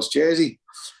and goes, Jersey.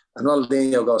 And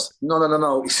Ronaldinho goes,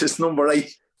 no. He says, number 8.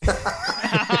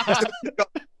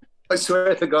 I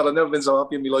swear to God, I've never been so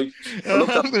happy in my life. I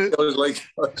looked at him, I was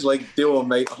like, do it,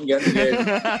 mate. I'm getting the game.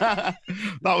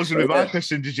 That was going to be my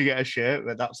question. Did you get a shirt?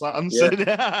 But that's that answered.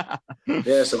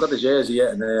 Yeah, so I got the jersey,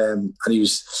 and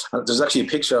there's actually a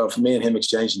picture of me and him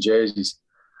exchanging jerseys.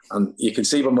 And you can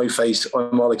see by my face,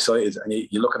 I'm all excited. And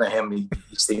you're looking at him,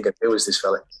 he's thinking, who is this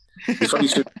fella? He probably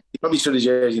threw the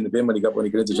jersey in the bin when he got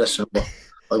into the dressing room, but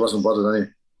I wasn't bothered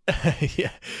anyway.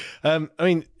 Yeah, I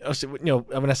mean,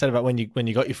 when I said about when you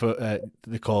got your foot,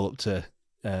 the call up to,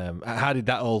 how did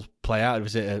that all play out?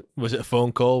 Was it a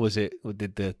phone call? Did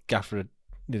the gaffer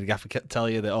tell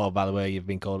you that, oh, by the way, you've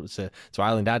been called up to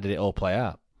Ireland? How did it all play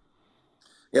out?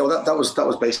 Yeah, well, that was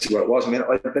basically what it was. I mean,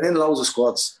 I've been in loads of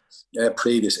squads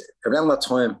previous. Around that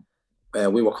time,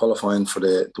 we were qualifying for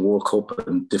the World Cup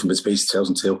and different bits and pieces,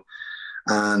 2002,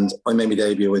 and I made my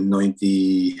debut in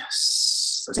 90. I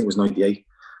think it was 98.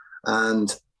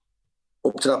 And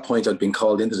up to that point, I'd been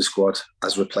called into the squad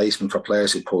as a replacement for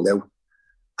players who pulled out,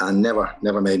 and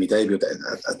never made me debut at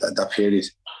that period.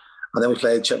 And then we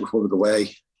played Czech Republic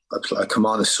away. I come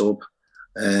on as sub,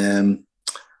 and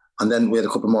then we had a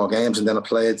couple more games. And then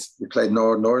we played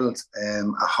Northern Ireland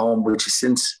at home, which is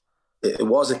since it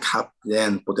was a cap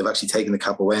then, but they've actually taken the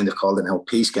cap away and they've called it now a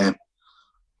peace game.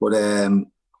 But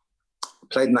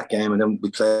played in that game, and then we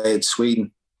played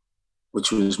Sweden.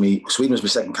 Sweden was my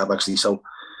second cap actually. So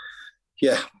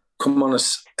yeah, come on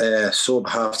as sub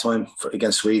half time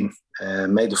against Sweden,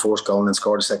 made the first goal and then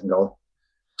scored the second goal.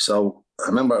 So I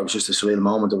remember it was just a surreal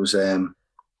moment. It was I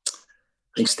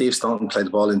think Steve Staunton played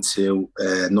the ball into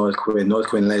Noel Quinn. Noel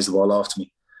Quinn lays the ball off to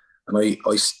me, and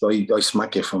I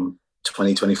smack it from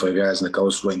 20, 25 yards, and it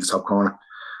goes right in the top corner.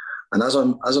 And as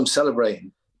I'm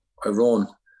celebrating, I run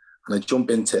and I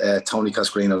jump into Tony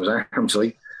Cascarino's arms,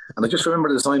 right? And I just remember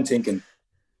at the time thinking,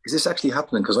 is this actually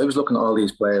happening? Because I was looking at all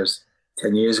these players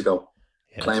 10 years ago,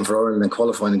 playing for Ireland and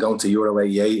qualifying and going to Euro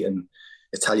 88 and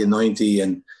Italia 90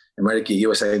 and America,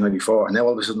 USA 94. And now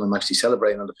all of a sudden I'm actually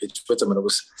celebrating on the pitch with them. And it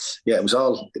was bonkers.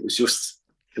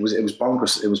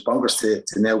 It was bonkers to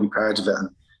now be part of it and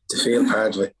to feel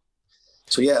part of it.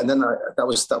 So yeah, and then that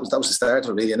was the start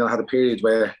of it really. And then I had a period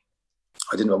where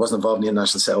I wasn't involved in the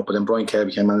international setup, but then Brian Kerr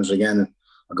became manager again, and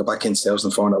I got back in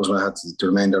 2004, and that was when I had the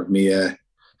remainder of me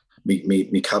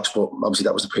caps. But obviously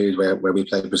that was the period where we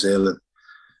played Brazil,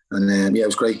 and it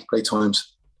was great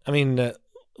times. I mean,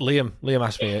 Liam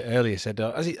asked me earlier, said,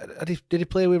 did he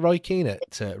play with Roy Keane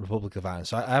at Republic of Ireland?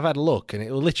 So I've had a look, and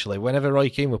it was literally whenever Roy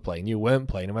Keane were playing, you weren't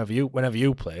playing, and whenever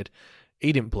you played,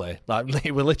 he didn't play. Like,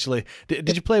 we literally.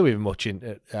 Did you play with him much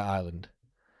at Ireland?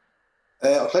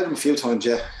 I played him a few times.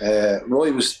 Yeah,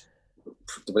 Roy was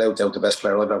without doubt the best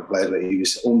player I've ever played with. He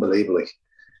was unbelievable.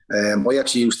 I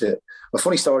actually used to. A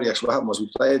funny story actually. What happened was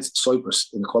we played Cyprus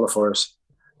in the qualifiers,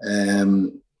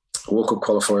 World Cup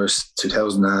qualifiers,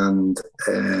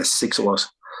 2006 it was,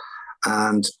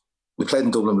 and we played in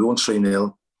Dublin. We won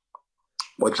 3-0.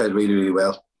 I played really, really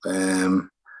well, and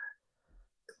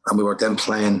we were then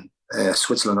playing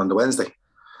Switzerland on the Wednesday.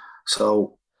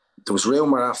 So there was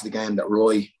rumour after the game that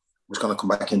Roy was going to come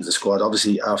back into the squad.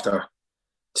 Obviously, after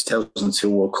 2002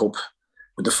 World Cup,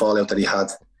 with the fallout that he had,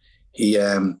 he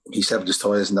severed his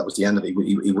ties, and that was the end of it.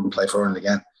 He wouldn't play for Ireland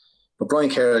again. But Brian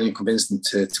Kerr convinced him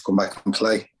to come back and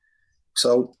play.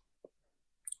 So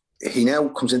he now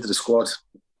comes into the squad,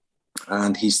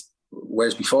 and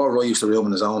whereas before Roy used to room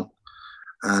on his own,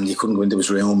 and he couldn't go into his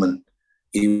room, and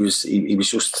he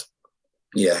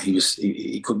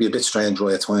could be a bit strange,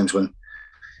 Roy, at times when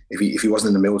if he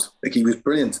wasn't in the mood. Like, he was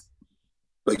brilliant.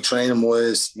 Like, training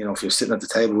wise, if you're sitting at the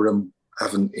table with him,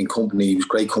 having in company, he was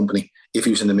great company if he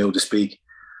was in the mood to speak.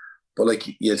 But like,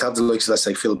 you'd have the likes of, let's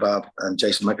say, Phil Babb and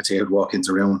Jason McAteer who'd walk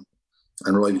into the room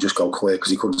and Roy would just go quiet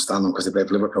because he couldn't stand them because they played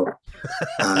for Liverpool,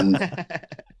 and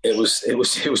it was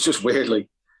just weird, like.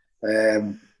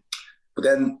 But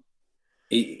then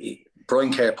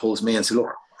Brian Kerr pulls me and said,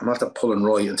 "Look, I'm after pulling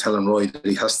Roy and telling Roy that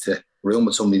he has to room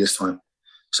with somebody this time."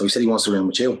 So he said he wants to room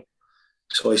with you.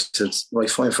 So I said, "Right,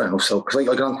 fine, fair enough." So because I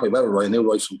got on quite well with Roy, I knew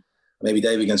Roy from maybe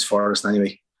Dave against Forest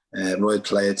anyway. Roy had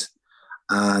played,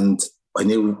 and I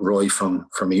knew Roy from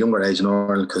a younger age in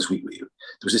Ireland because there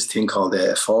was this thing called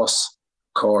a FOSS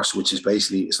course, which is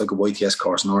basically, it's like a YTS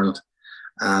course in Ireland,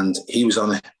 and he was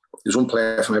on it. There was one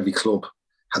player from every club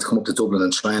had to come up to Dublin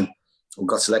and train, or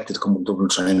got selected to come up to Dublin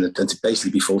and train, and to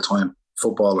basically be full-time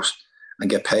footballers and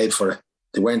get paid for it.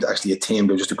 They weren't actually a team,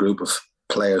 they were just a group of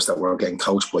players that were getting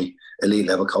coached by elite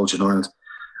level coaches in Ireland.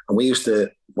 And we used to,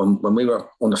 when we were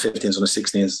under 15s, under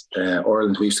 16s,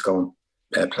 Ireland, we used to go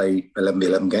and play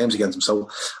 11v11 games against them. So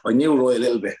I knew Roy a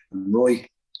little bit. And Roy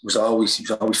was always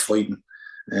fighting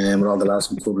with all the lads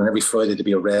from Dublin. Every Friday there'd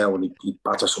be a row and he'd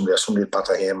batter somebody or somebody would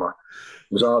batter him. Or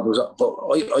but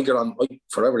I got on,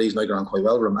 for whatever reason, I got on quite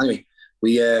well with him. Anyway,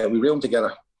 we roomed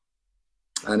together,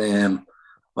 and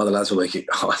all the lads were like,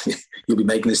 "Oh, you'll be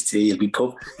making his tea, you'll be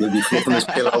fluffing his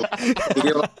pillow."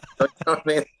 You know what I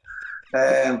mean?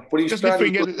 But he was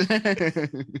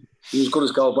he was good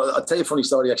as gold. But I'll tell you a funny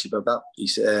story actually about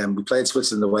that. We played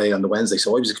Switzerland away on the Wednesday,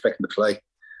 so I was expecting to play,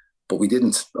 but we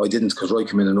didn't. I didn't because Roy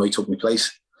came in and Roy took my place.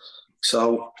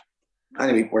 So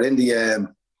anyway, we're in the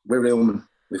we're rooming.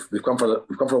 We've gone for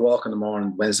a walk in the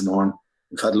morning, Wednesday morning.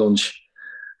 We've had lunch,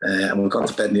 and we've gone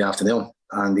to bed in the afternoon.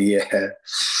 And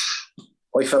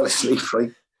I fell asleep,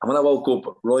 right? And when I woke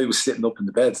up, Roy was sitting up in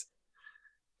the bed.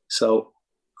 So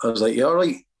I was like, "You all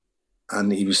right?"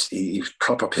 And he was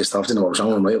proper pissed off. Didn't know what was wrong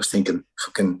with him. Right? I was thinking,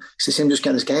 fucking, is him just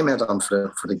getting his game head on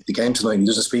for the game tonight? He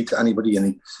doesn't speak to anybody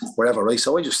and wherever, right?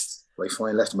 So I just, like,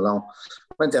 fine, left him alone.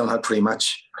 Went down, had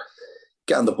pre-match,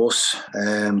 get on the bus,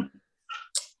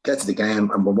 get to the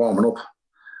game, and we're warming up.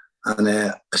 And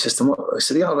I said to him, "Are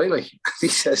you all right?" Like, he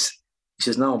says,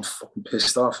 "No, I'm fucking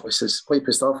pissed off." I says, "What are you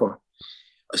pissed off for?"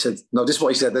 I said, "No, this is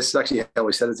what he said. This is actually how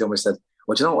I said it to him." I said,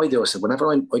 "Well, do you know what I do?" I said,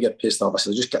 "Whenever I get pissed off," I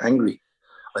said, "I just get angry."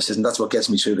 I said, "And that's what gets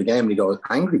me through the game." And he goes,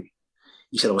 "Angry?"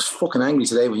 He said, "I was fucking angry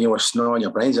today when you were snoring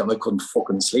your brains out and I couldn't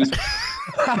fucking sleep."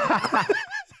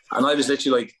 And I was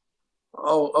literally like,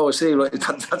 oh, I see, right,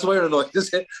 that's why you're annoyed,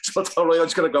 is it? So it's all right, I'm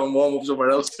just going to go and warm up somewhere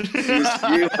else. But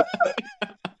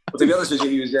to be honest with you,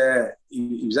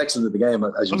 he was excellent at the game.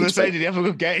 As you I was going to say, did he have a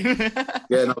good game?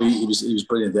 Yeah, no, he was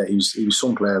brilliant. Yeah, he was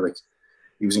some player. Like,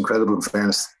 he was incredible, in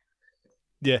fairness.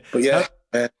 Yeah, but yeah,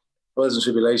 was and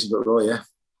tribulations, but Roy, yeah.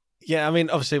 Yeah, I mean,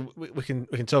 obviously we can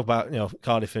talk about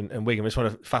Cardiff and Wigan. I just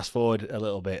want to fast forward a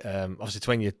little bit. Obviously,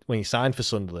 to when you signed for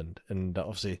Sunderland and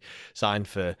obviously signed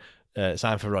for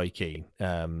Roy Keane.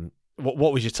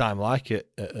 What was your time like at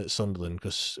Sunderland?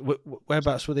 Because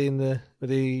whereabouts were they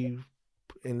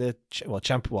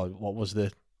what was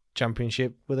the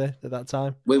championship? Were they at that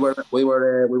time? We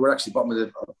were actually bottom of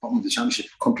the championship,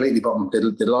 completely bottom.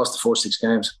 They lost the first 6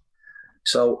 games.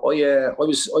 So I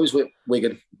was with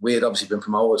Wigan. We had obviously been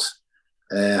promoted.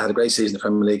 Had a great season in the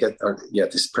Premier League.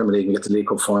 This Premier League, we get the League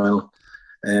Cup final.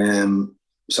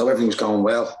 So everything was going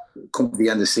well. Come to the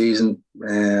end of the season,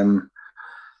 and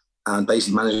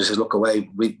basically manager says, "Look, away.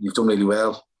 You've done really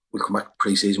well. We'll come back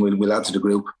pre-season. We'll add to the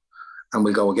group, and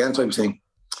we'll go again." Type of thing.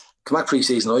 Come back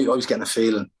pre-season. I was getting a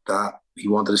feeling that he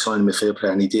wanted to sign a midfield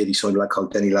player, and he did. He signed a lad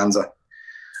called Denny Lanza.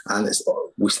 And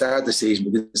we started the season,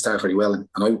 we didn't start very well, and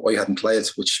I hadn't played,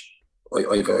 which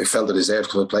I felt I deserved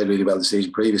because I played really well the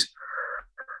season previous.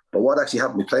 But what actually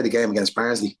happened, we played a game against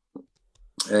Barnsley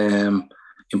in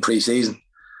pre-season,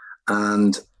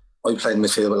 and I played in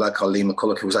midfield with a lad called Liam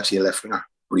McCulloch, who was actually a left winger,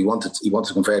 but he wanted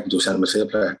to convert into a centre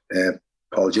midfield player.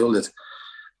 Paul Jewell did.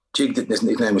 His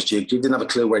nickname was Jig. Jig didn't have a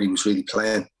clue where he was really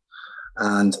playing,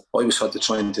 and I was sort of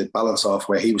trying to balance off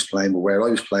where he was playing, but where I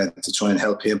was playing to try and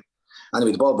help him.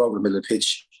 Anyway, the ball broke in the middle of the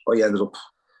pitch. I ended up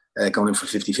going in for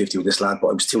 50-50 with this lad, but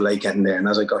I was too late getting there. And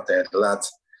as I got there, the lad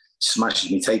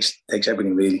smashes me, takes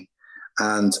everything really.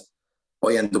 And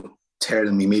I ended up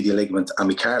tearing my medial ligament and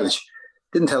my cartilage.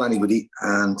 Didn't tell anybody,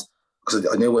 and because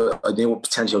I knew what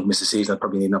potentially I'd miss the season, I'd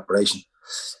probably need an operation.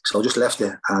 So I just left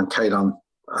it and carried on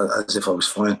as if I was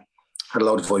fine. Had a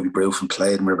load of ibuprofen and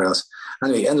played and wherever else.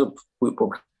 Anyway, ended up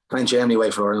playing Germany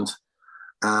away for Ireland,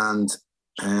 and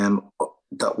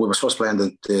that we were supposed to play on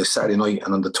the Saturday night,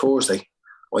 and on the Thursday,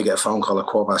 I get a phone call at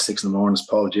 6:15 in the morning. It's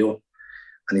Paul Jewell,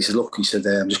 and he said, "Look," he said,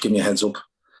 "I'm just giving you a heads up.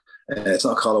 It's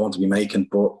not a call I want to be making,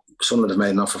 but someone have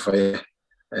made an offer for you.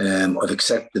 I've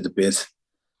accepted the bid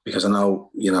because I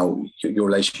know your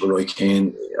relationship with Roy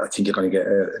Keane. I think you're going to get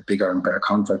a bigger and better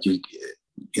contract.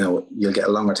 you'll get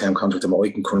a longer term contract than what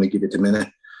we can currently give you at the minute.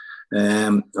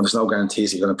 And there's no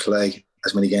guarantees you're going to play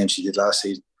as many games as you did last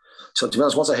season. So to be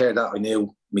honest, once I heard that, I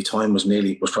knew my time was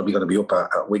probably going to be up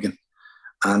at Wigan.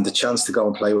 And the chance to go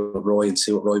and play with Roy and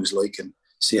see what Roy was like and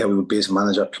see how he would be as a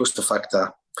manager, plus the fact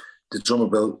that the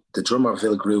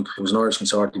Drummerville group, who was an Irish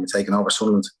consortium, had taken over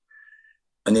Sunderland,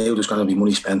 I knew there was going to be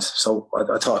money spent. So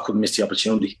I thought I couldn't miss the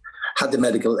opportunity. Had the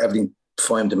medical, everything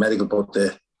fine, the medical, but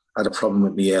I had a problem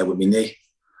with my knee.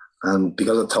 And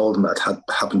because I told them that it had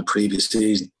happened the previous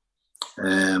season,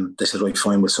 they said, right,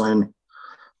 fine, we'll sign me.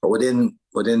 But within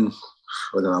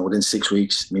 6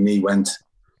 weeks, my knee went,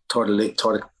 completely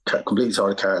tore the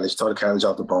cartilage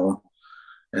off the bone.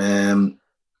 And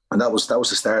that was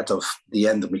the start of the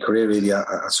end of my career, really,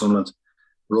 at Sunderland.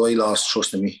 Roy lost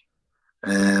trust in me.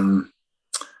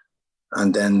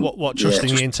 And then... What trusting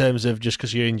you in terms of just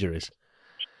because of your injuries?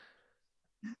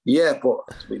 Yeah, but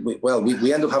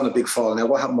we ended up having a big fall. Now,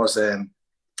 what happened was, it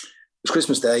was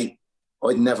Christmas Day.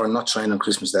 I'd never not trained on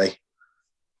Christmas Day.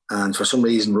 And for some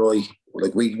reason, Roy,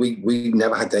 we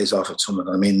never had days off at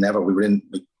Sunderland. I mean, never. We were in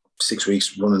 6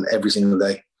 weeks running every single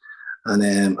day.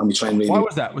 And we trained really... Why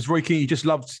was that? Was Roy Keane, he just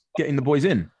loved getting the boys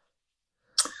in?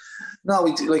 No,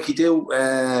 we do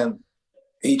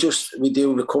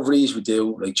recoveries, we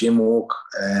do like gym work.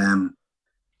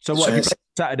 So what, if you played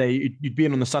Saturday, you'd be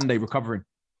in on the Sunday recovering?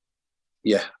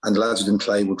 Yeah, and the lads who didn't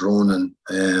play would run,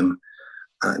 and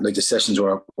like the sessions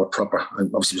were proper.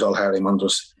 And obviously, it was all Harry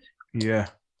Monders. Yeah,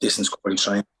 distance quality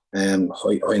training,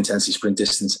 high intensity sprint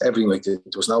distance, everything like that.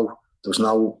 There was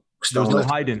no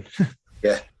hiding.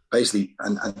 Yeah, basically,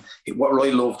 and what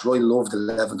Roy loved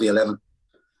 11v11.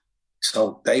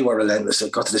 So they were relentless.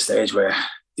 It got to the stage where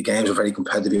the games were very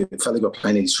competitive. It felt like we were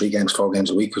playing these 3 games, 4 games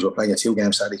a week because we were playing a 2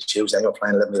 game Saturday, Tuesday, and we were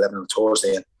playing 11v11 on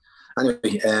Thursday. And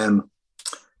anyway,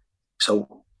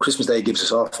 so Christmas Day gives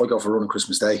us off. I go for a run on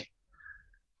Christmas Day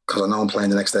because I know I'm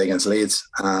playing the next day against Leeds,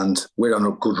 and we're on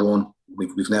a good run. We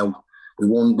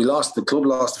won. The club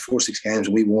lost the first 6 games,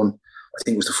 and we won. I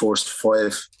think it was the first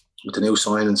 5 with the new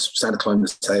signings. Starting to climb the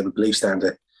table. Believe starting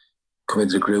to come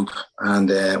into the group, and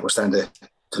we're starting to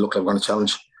look like we're going to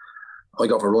challenge. I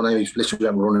got for a run. I was literally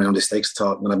running around the stakes.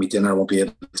 Thought when I meet dinner, I won't be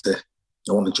able to.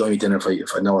 I won't enjoy my dinner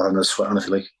if I know I have no sweat on, if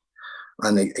you like.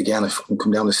 And again, I fucking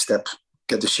come down the step,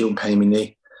 get the shoe and pain in my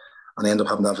knee, and I end up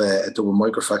having to have a double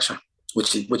microfracture,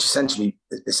 which essentially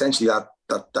that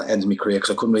ended my career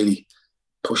because I couldn't really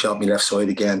push out my left side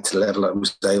again to the level I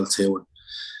was able to.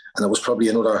 And it was probably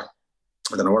another,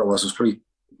 I don't know what it was probably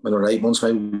another 8 months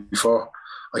maybe before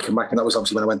I came back, and that was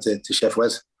obviously when I went to Chef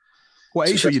Wes. What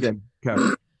age were you then,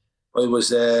 Kev? I was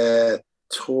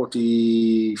 34,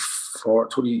 I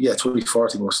think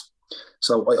it was.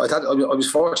 So I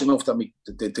was fortunate enough that I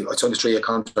signed a 3-year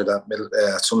contract at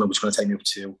Sunderland, which was going to take me up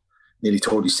to nearly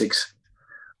 36.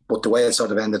 But the way it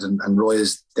sort of ended, and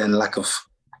Roy's then lack of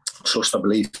trust or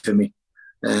belief in me,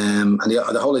 and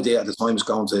the whole idea at the time was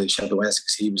going to Sheffield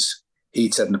Wednesday because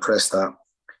he'd said in the press that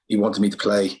he wanted me to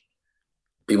play.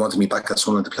 He wanted me back at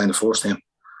Sunderland to play in the first team,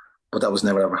 but that was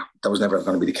never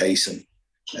going to be the case. And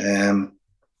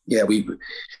he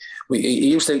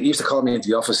used to call me into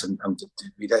the office, and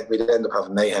we'd end up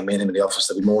having mayhem in him in the office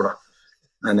every morning,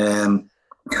 and then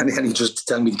he just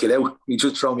tell me to get out. He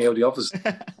just throw me out of the office.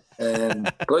 But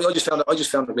I just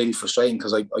found it really frustrating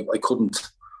because I couldn't.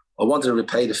 I wanted to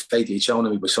repay the faith he'd shown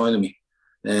me by signing me.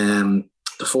 The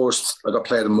first, I got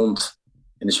player of the month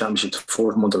in the championship. The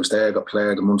fourth month I was there, I got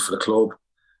player of the month for the club.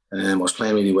 I was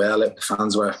playing really well. The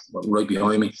fans were right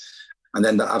behind me. And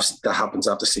then that happens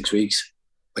after 6 weeks.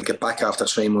 I get back after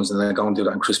 3 months, and then I go and do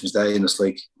that on Christmas Day. And it's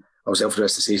like I was out for the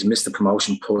rest of the season, missed the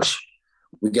promotion push.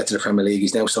 We get to the Premier League.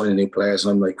 He's now signing new players,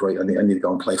 and I'm like, right, I need to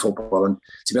go and play football. And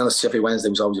to be honest, Sheffield Wednesday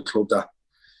was always a club that,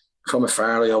 from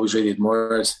afar, I always really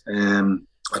admired.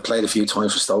 I played a few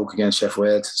times for Stoke against Sheffield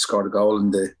Wednesday, scored a goal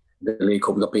in the League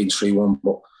Cup. We got beaten 3-1,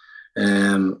 but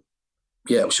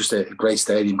it was just a great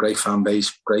stadium, great fan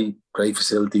base, great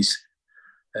facilities,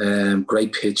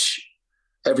 great pitch.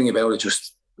 Everything about it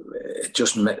just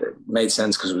made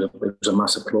sense because it was a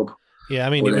massive club. Yeah, I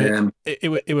mean,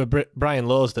 it were Brian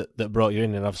Laws that brought you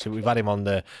in, and obviously we've had him on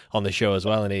the show as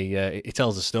well, and he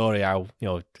tells the story how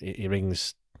he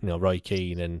rings Roy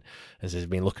Keane and says he's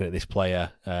been looking at this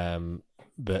player,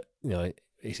 but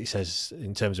he says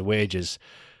in terms of wages.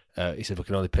 He said we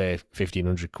can only pay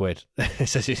 1,500 quid. he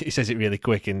says it really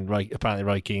quick, and apparently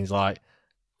Roy Keane's like,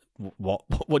 what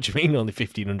do you mean only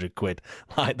 1,500 quid?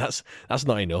 Like that's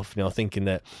not enough. Thinking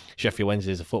that Sheffield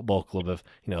Wednesday is a football club of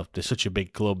they're such a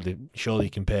big club, surely you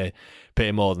can pay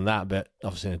more than that. But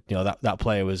obviously that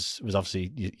player was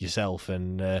obviously yourself,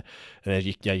 and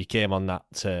you came on that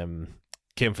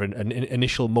came for an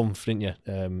initial month, didn't you?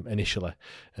 Initially.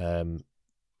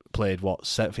 Played I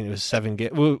think it was 7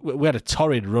 games. We had a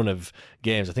torrid run of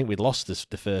games. I think we'd lost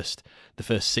the first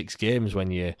 6 games when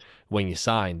you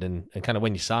signed, and kind of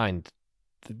when you signed,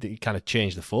 it kind of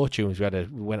changed the fortunes. We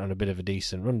went on a bit of a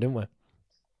decent run, didn't we?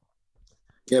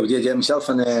 Yeah, we did. Yeah, myself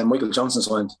and Michael Johnson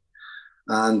signed,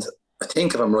 and I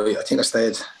think if I'm right, I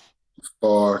stayed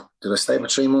for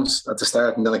 3 months at the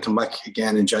start, and then I come back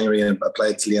again in January and I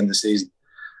played till the end of the season.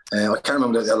 I can't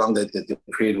remember how long the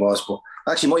period was, but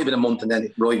actually it might have been a month, and then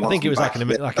Roy. I think it was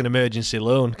like an emergency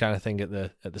loan kind of thing at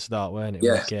the start, weren't it?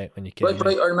 Yeah. When you came. But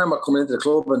I remember coming into the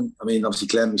club, and I mean, obviously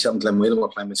myself and Glenn Whelan were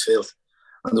playing midfield,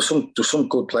 and there's some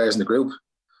good players in the group.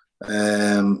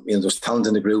 There's talent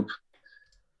in the group.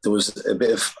 There was a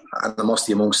bit of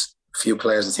animosity amongst a few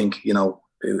players. I think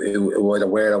who either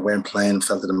were or weren't playing,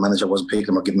 felt that the manager wasn't picking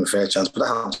them or giving them a fair chance. But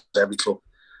that happens to every club,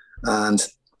 and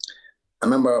I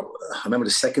remember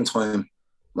the second time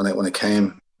when I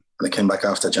came back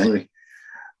after January,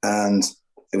 and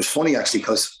it was funny actually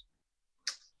because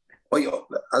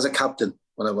as a captain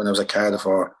when I was at Cardiff,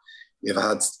 or if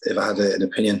I had an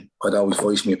opinion, I'd always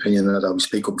voice my opinion and I'd always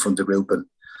speak up in front of the group. But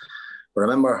I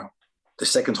remember the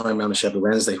second time around on Sheffield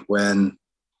Wednesday when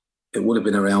it would have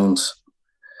been around.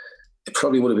 It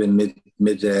probably would have been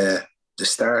mid the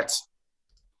start.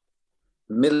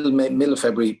 Middle of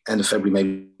February, end of February,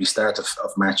 maybe start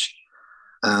of March.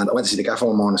 And I went to see the gaffer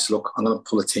one morning. I said, look, I'm going to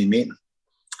pull a team meeting.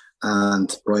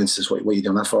 And Brian says, what are you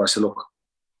doing that for? I said, look,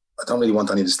 I don't really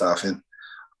want any of the staff in.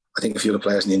 I think a few of the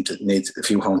players need a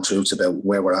few home truths about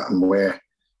where we're at and where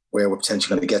we're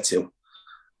potentially going to get to.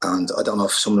 And I don't know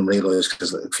if some of them realise,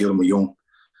 because a few of them were young,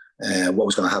 what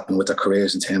was going to happen with their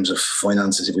careers in terms of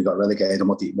finances if we got relegated, and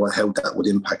how that would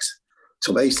impact.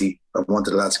 So basically, I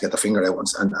wanted the lads to get their finger out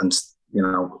and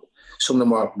some of them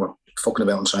were fucking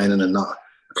about in training and not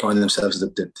applying themselves to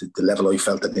the level I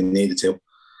felt that they needed to.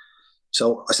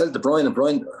 So I said it to Brian, and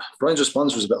Brian's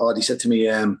response was a bit odd. He said to me,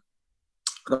 I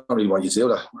don't really want you to do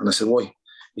that. And I said, why?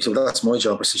 He said, well, that's my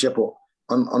job. I said, yeah, but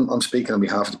I'm speaking on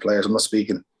behalf of the players. I'm not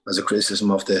speaking as a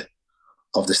criticism of the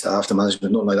staff, the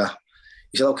management, nothing like that.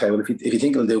 He said, okay, well, if you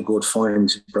think it'll do good, fine,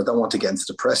 but I don't want to get into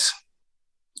the press.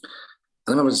 And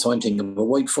I remember at the time thinking, well,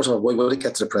 why would it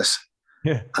get to the press?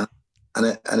 Yeah.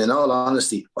 And in all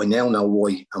honesty, I now know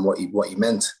why and what he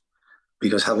meant.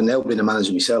 Because having now been a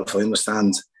manager myself, I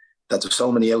understand that there's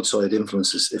so many outside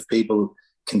influences. If people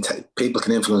can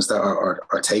influence that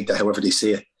or take that however they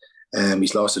see it.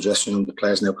 He's lost the dressing room, the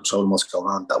players now controlling what's going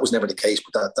on. That was never the case,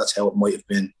 but that's how it might have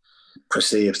been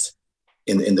perceived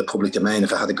in the public domain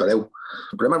if it had got out.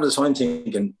 But I remember the time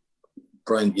thinking,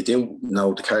 Brian, you do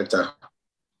know the character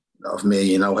of me,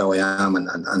 you know how I am, and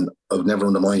I would never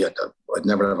undermine you. I'd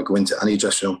never ever go into any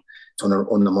dressing room to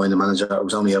undermine the manager. It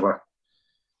was only ever,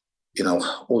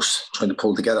 us trying to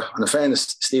pull together. And in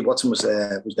fairness, Steve Watson was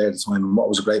there at the time, and Watto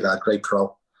was a great lad, great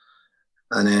pro.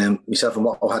 And myself and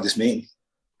Watto had this meeting,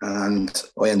 and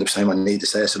I ended up saying what I need to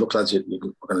say. I said, look, lads, you're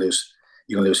going to lose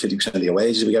 50% of your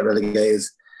wages if we get relegated.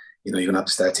 You're going to have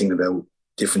to start thinking about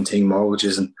different thing,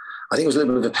 mortgages. And I think it was a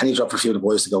little bit of a penny drop for a few of the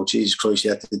boys to go, Jesus Christ,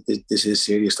 yeah, this is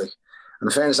serious. And in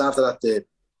fairness, after that,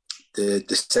 the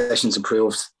sessions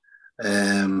improved.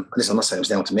 And listen, I'm not saying it was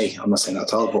down to me. I'm not saying that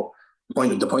at all.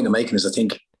 But the point I'm making is I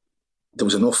think there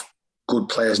was enough good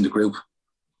players in the group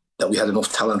that we had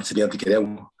enough talent to be able to get out,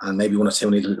 and maybe one or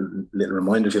two need a little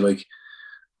reminder, if you like.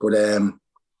 But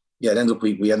we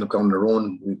ended up going on the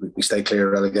run. We stayed clear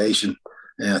of relegation.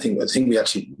 I think we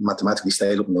actually mathematically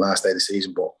stayed up in the last day of the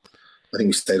season, but I think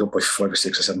we stayed up by 5 or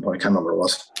 6 or 7 points. I can't remember what it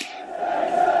was.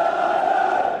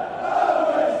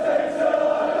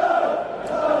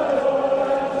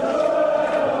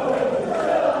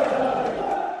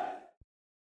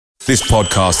 This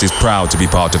podcast is proud to be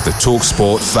part of the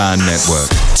TalkSport Fan Network.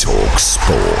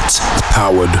 TalkSport.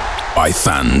 Powered by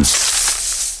fans.